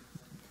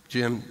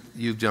 Jim,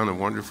 you've done a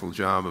wonderful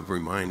job of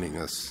reminding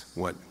us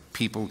what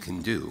people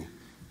can do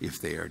if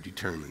they are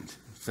determined.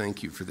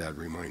 Thank you for that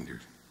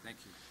reminder. Thank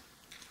you.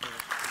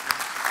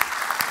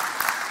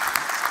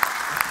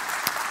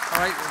 All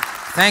right.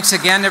 Thanks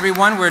again,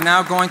 everyone. We're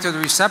now going to the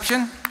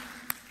reception.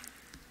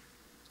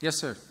 Yes,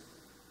 sir.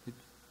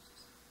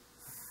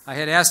 I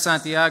had asked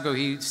Santiago.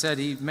 He said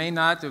he may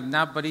not,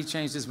 but he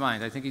changed his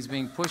mind. I think he's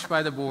being pushed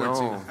by the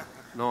board.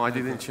 No, I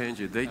didn't change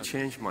it. They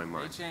changed my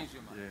mind. They changed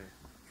your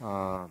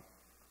mind.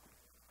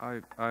 Yeah.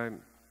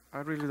 I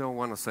really don't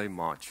want to say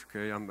much.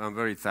 Okay, I'm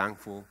very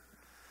thankful.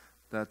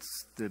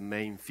 That's the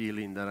main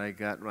feeling that I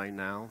got right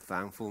now,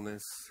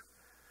 thankfulness.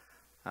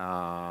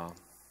 I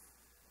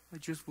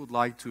just would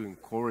like to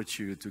encourage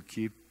you to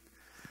keep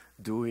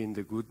doing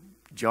the good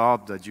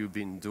job that you've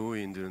been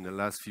doing during the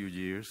last few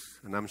years,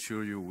 and I'm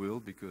sure you will,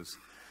 because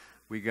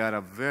we got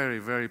a very,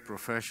 very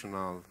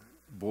professional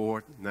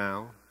board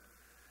now,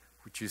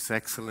 which is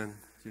excellent.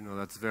 You know,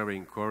 that's very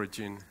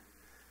encouraging.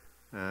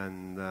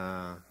 And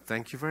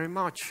thank you very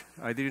much.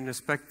 I didn't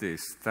expect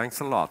this. Thanks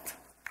a lot.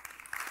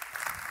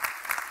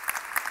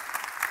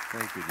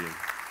 Thank you, Jim.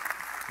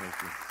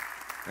 Thank you.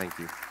 Thank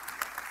you.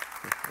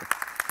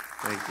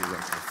 Thank you,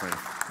 Dr. Frank.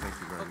 Thank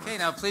you very much. Okay,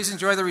 now please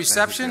enjoy the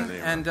reception,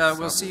 and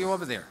we'll see you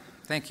over there.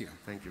 Thank you.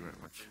 Thank you very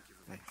much.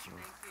 Thank you.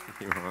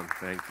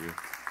 Thank you.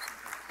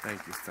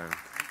 Thank you, Stan.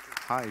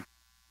 Hi.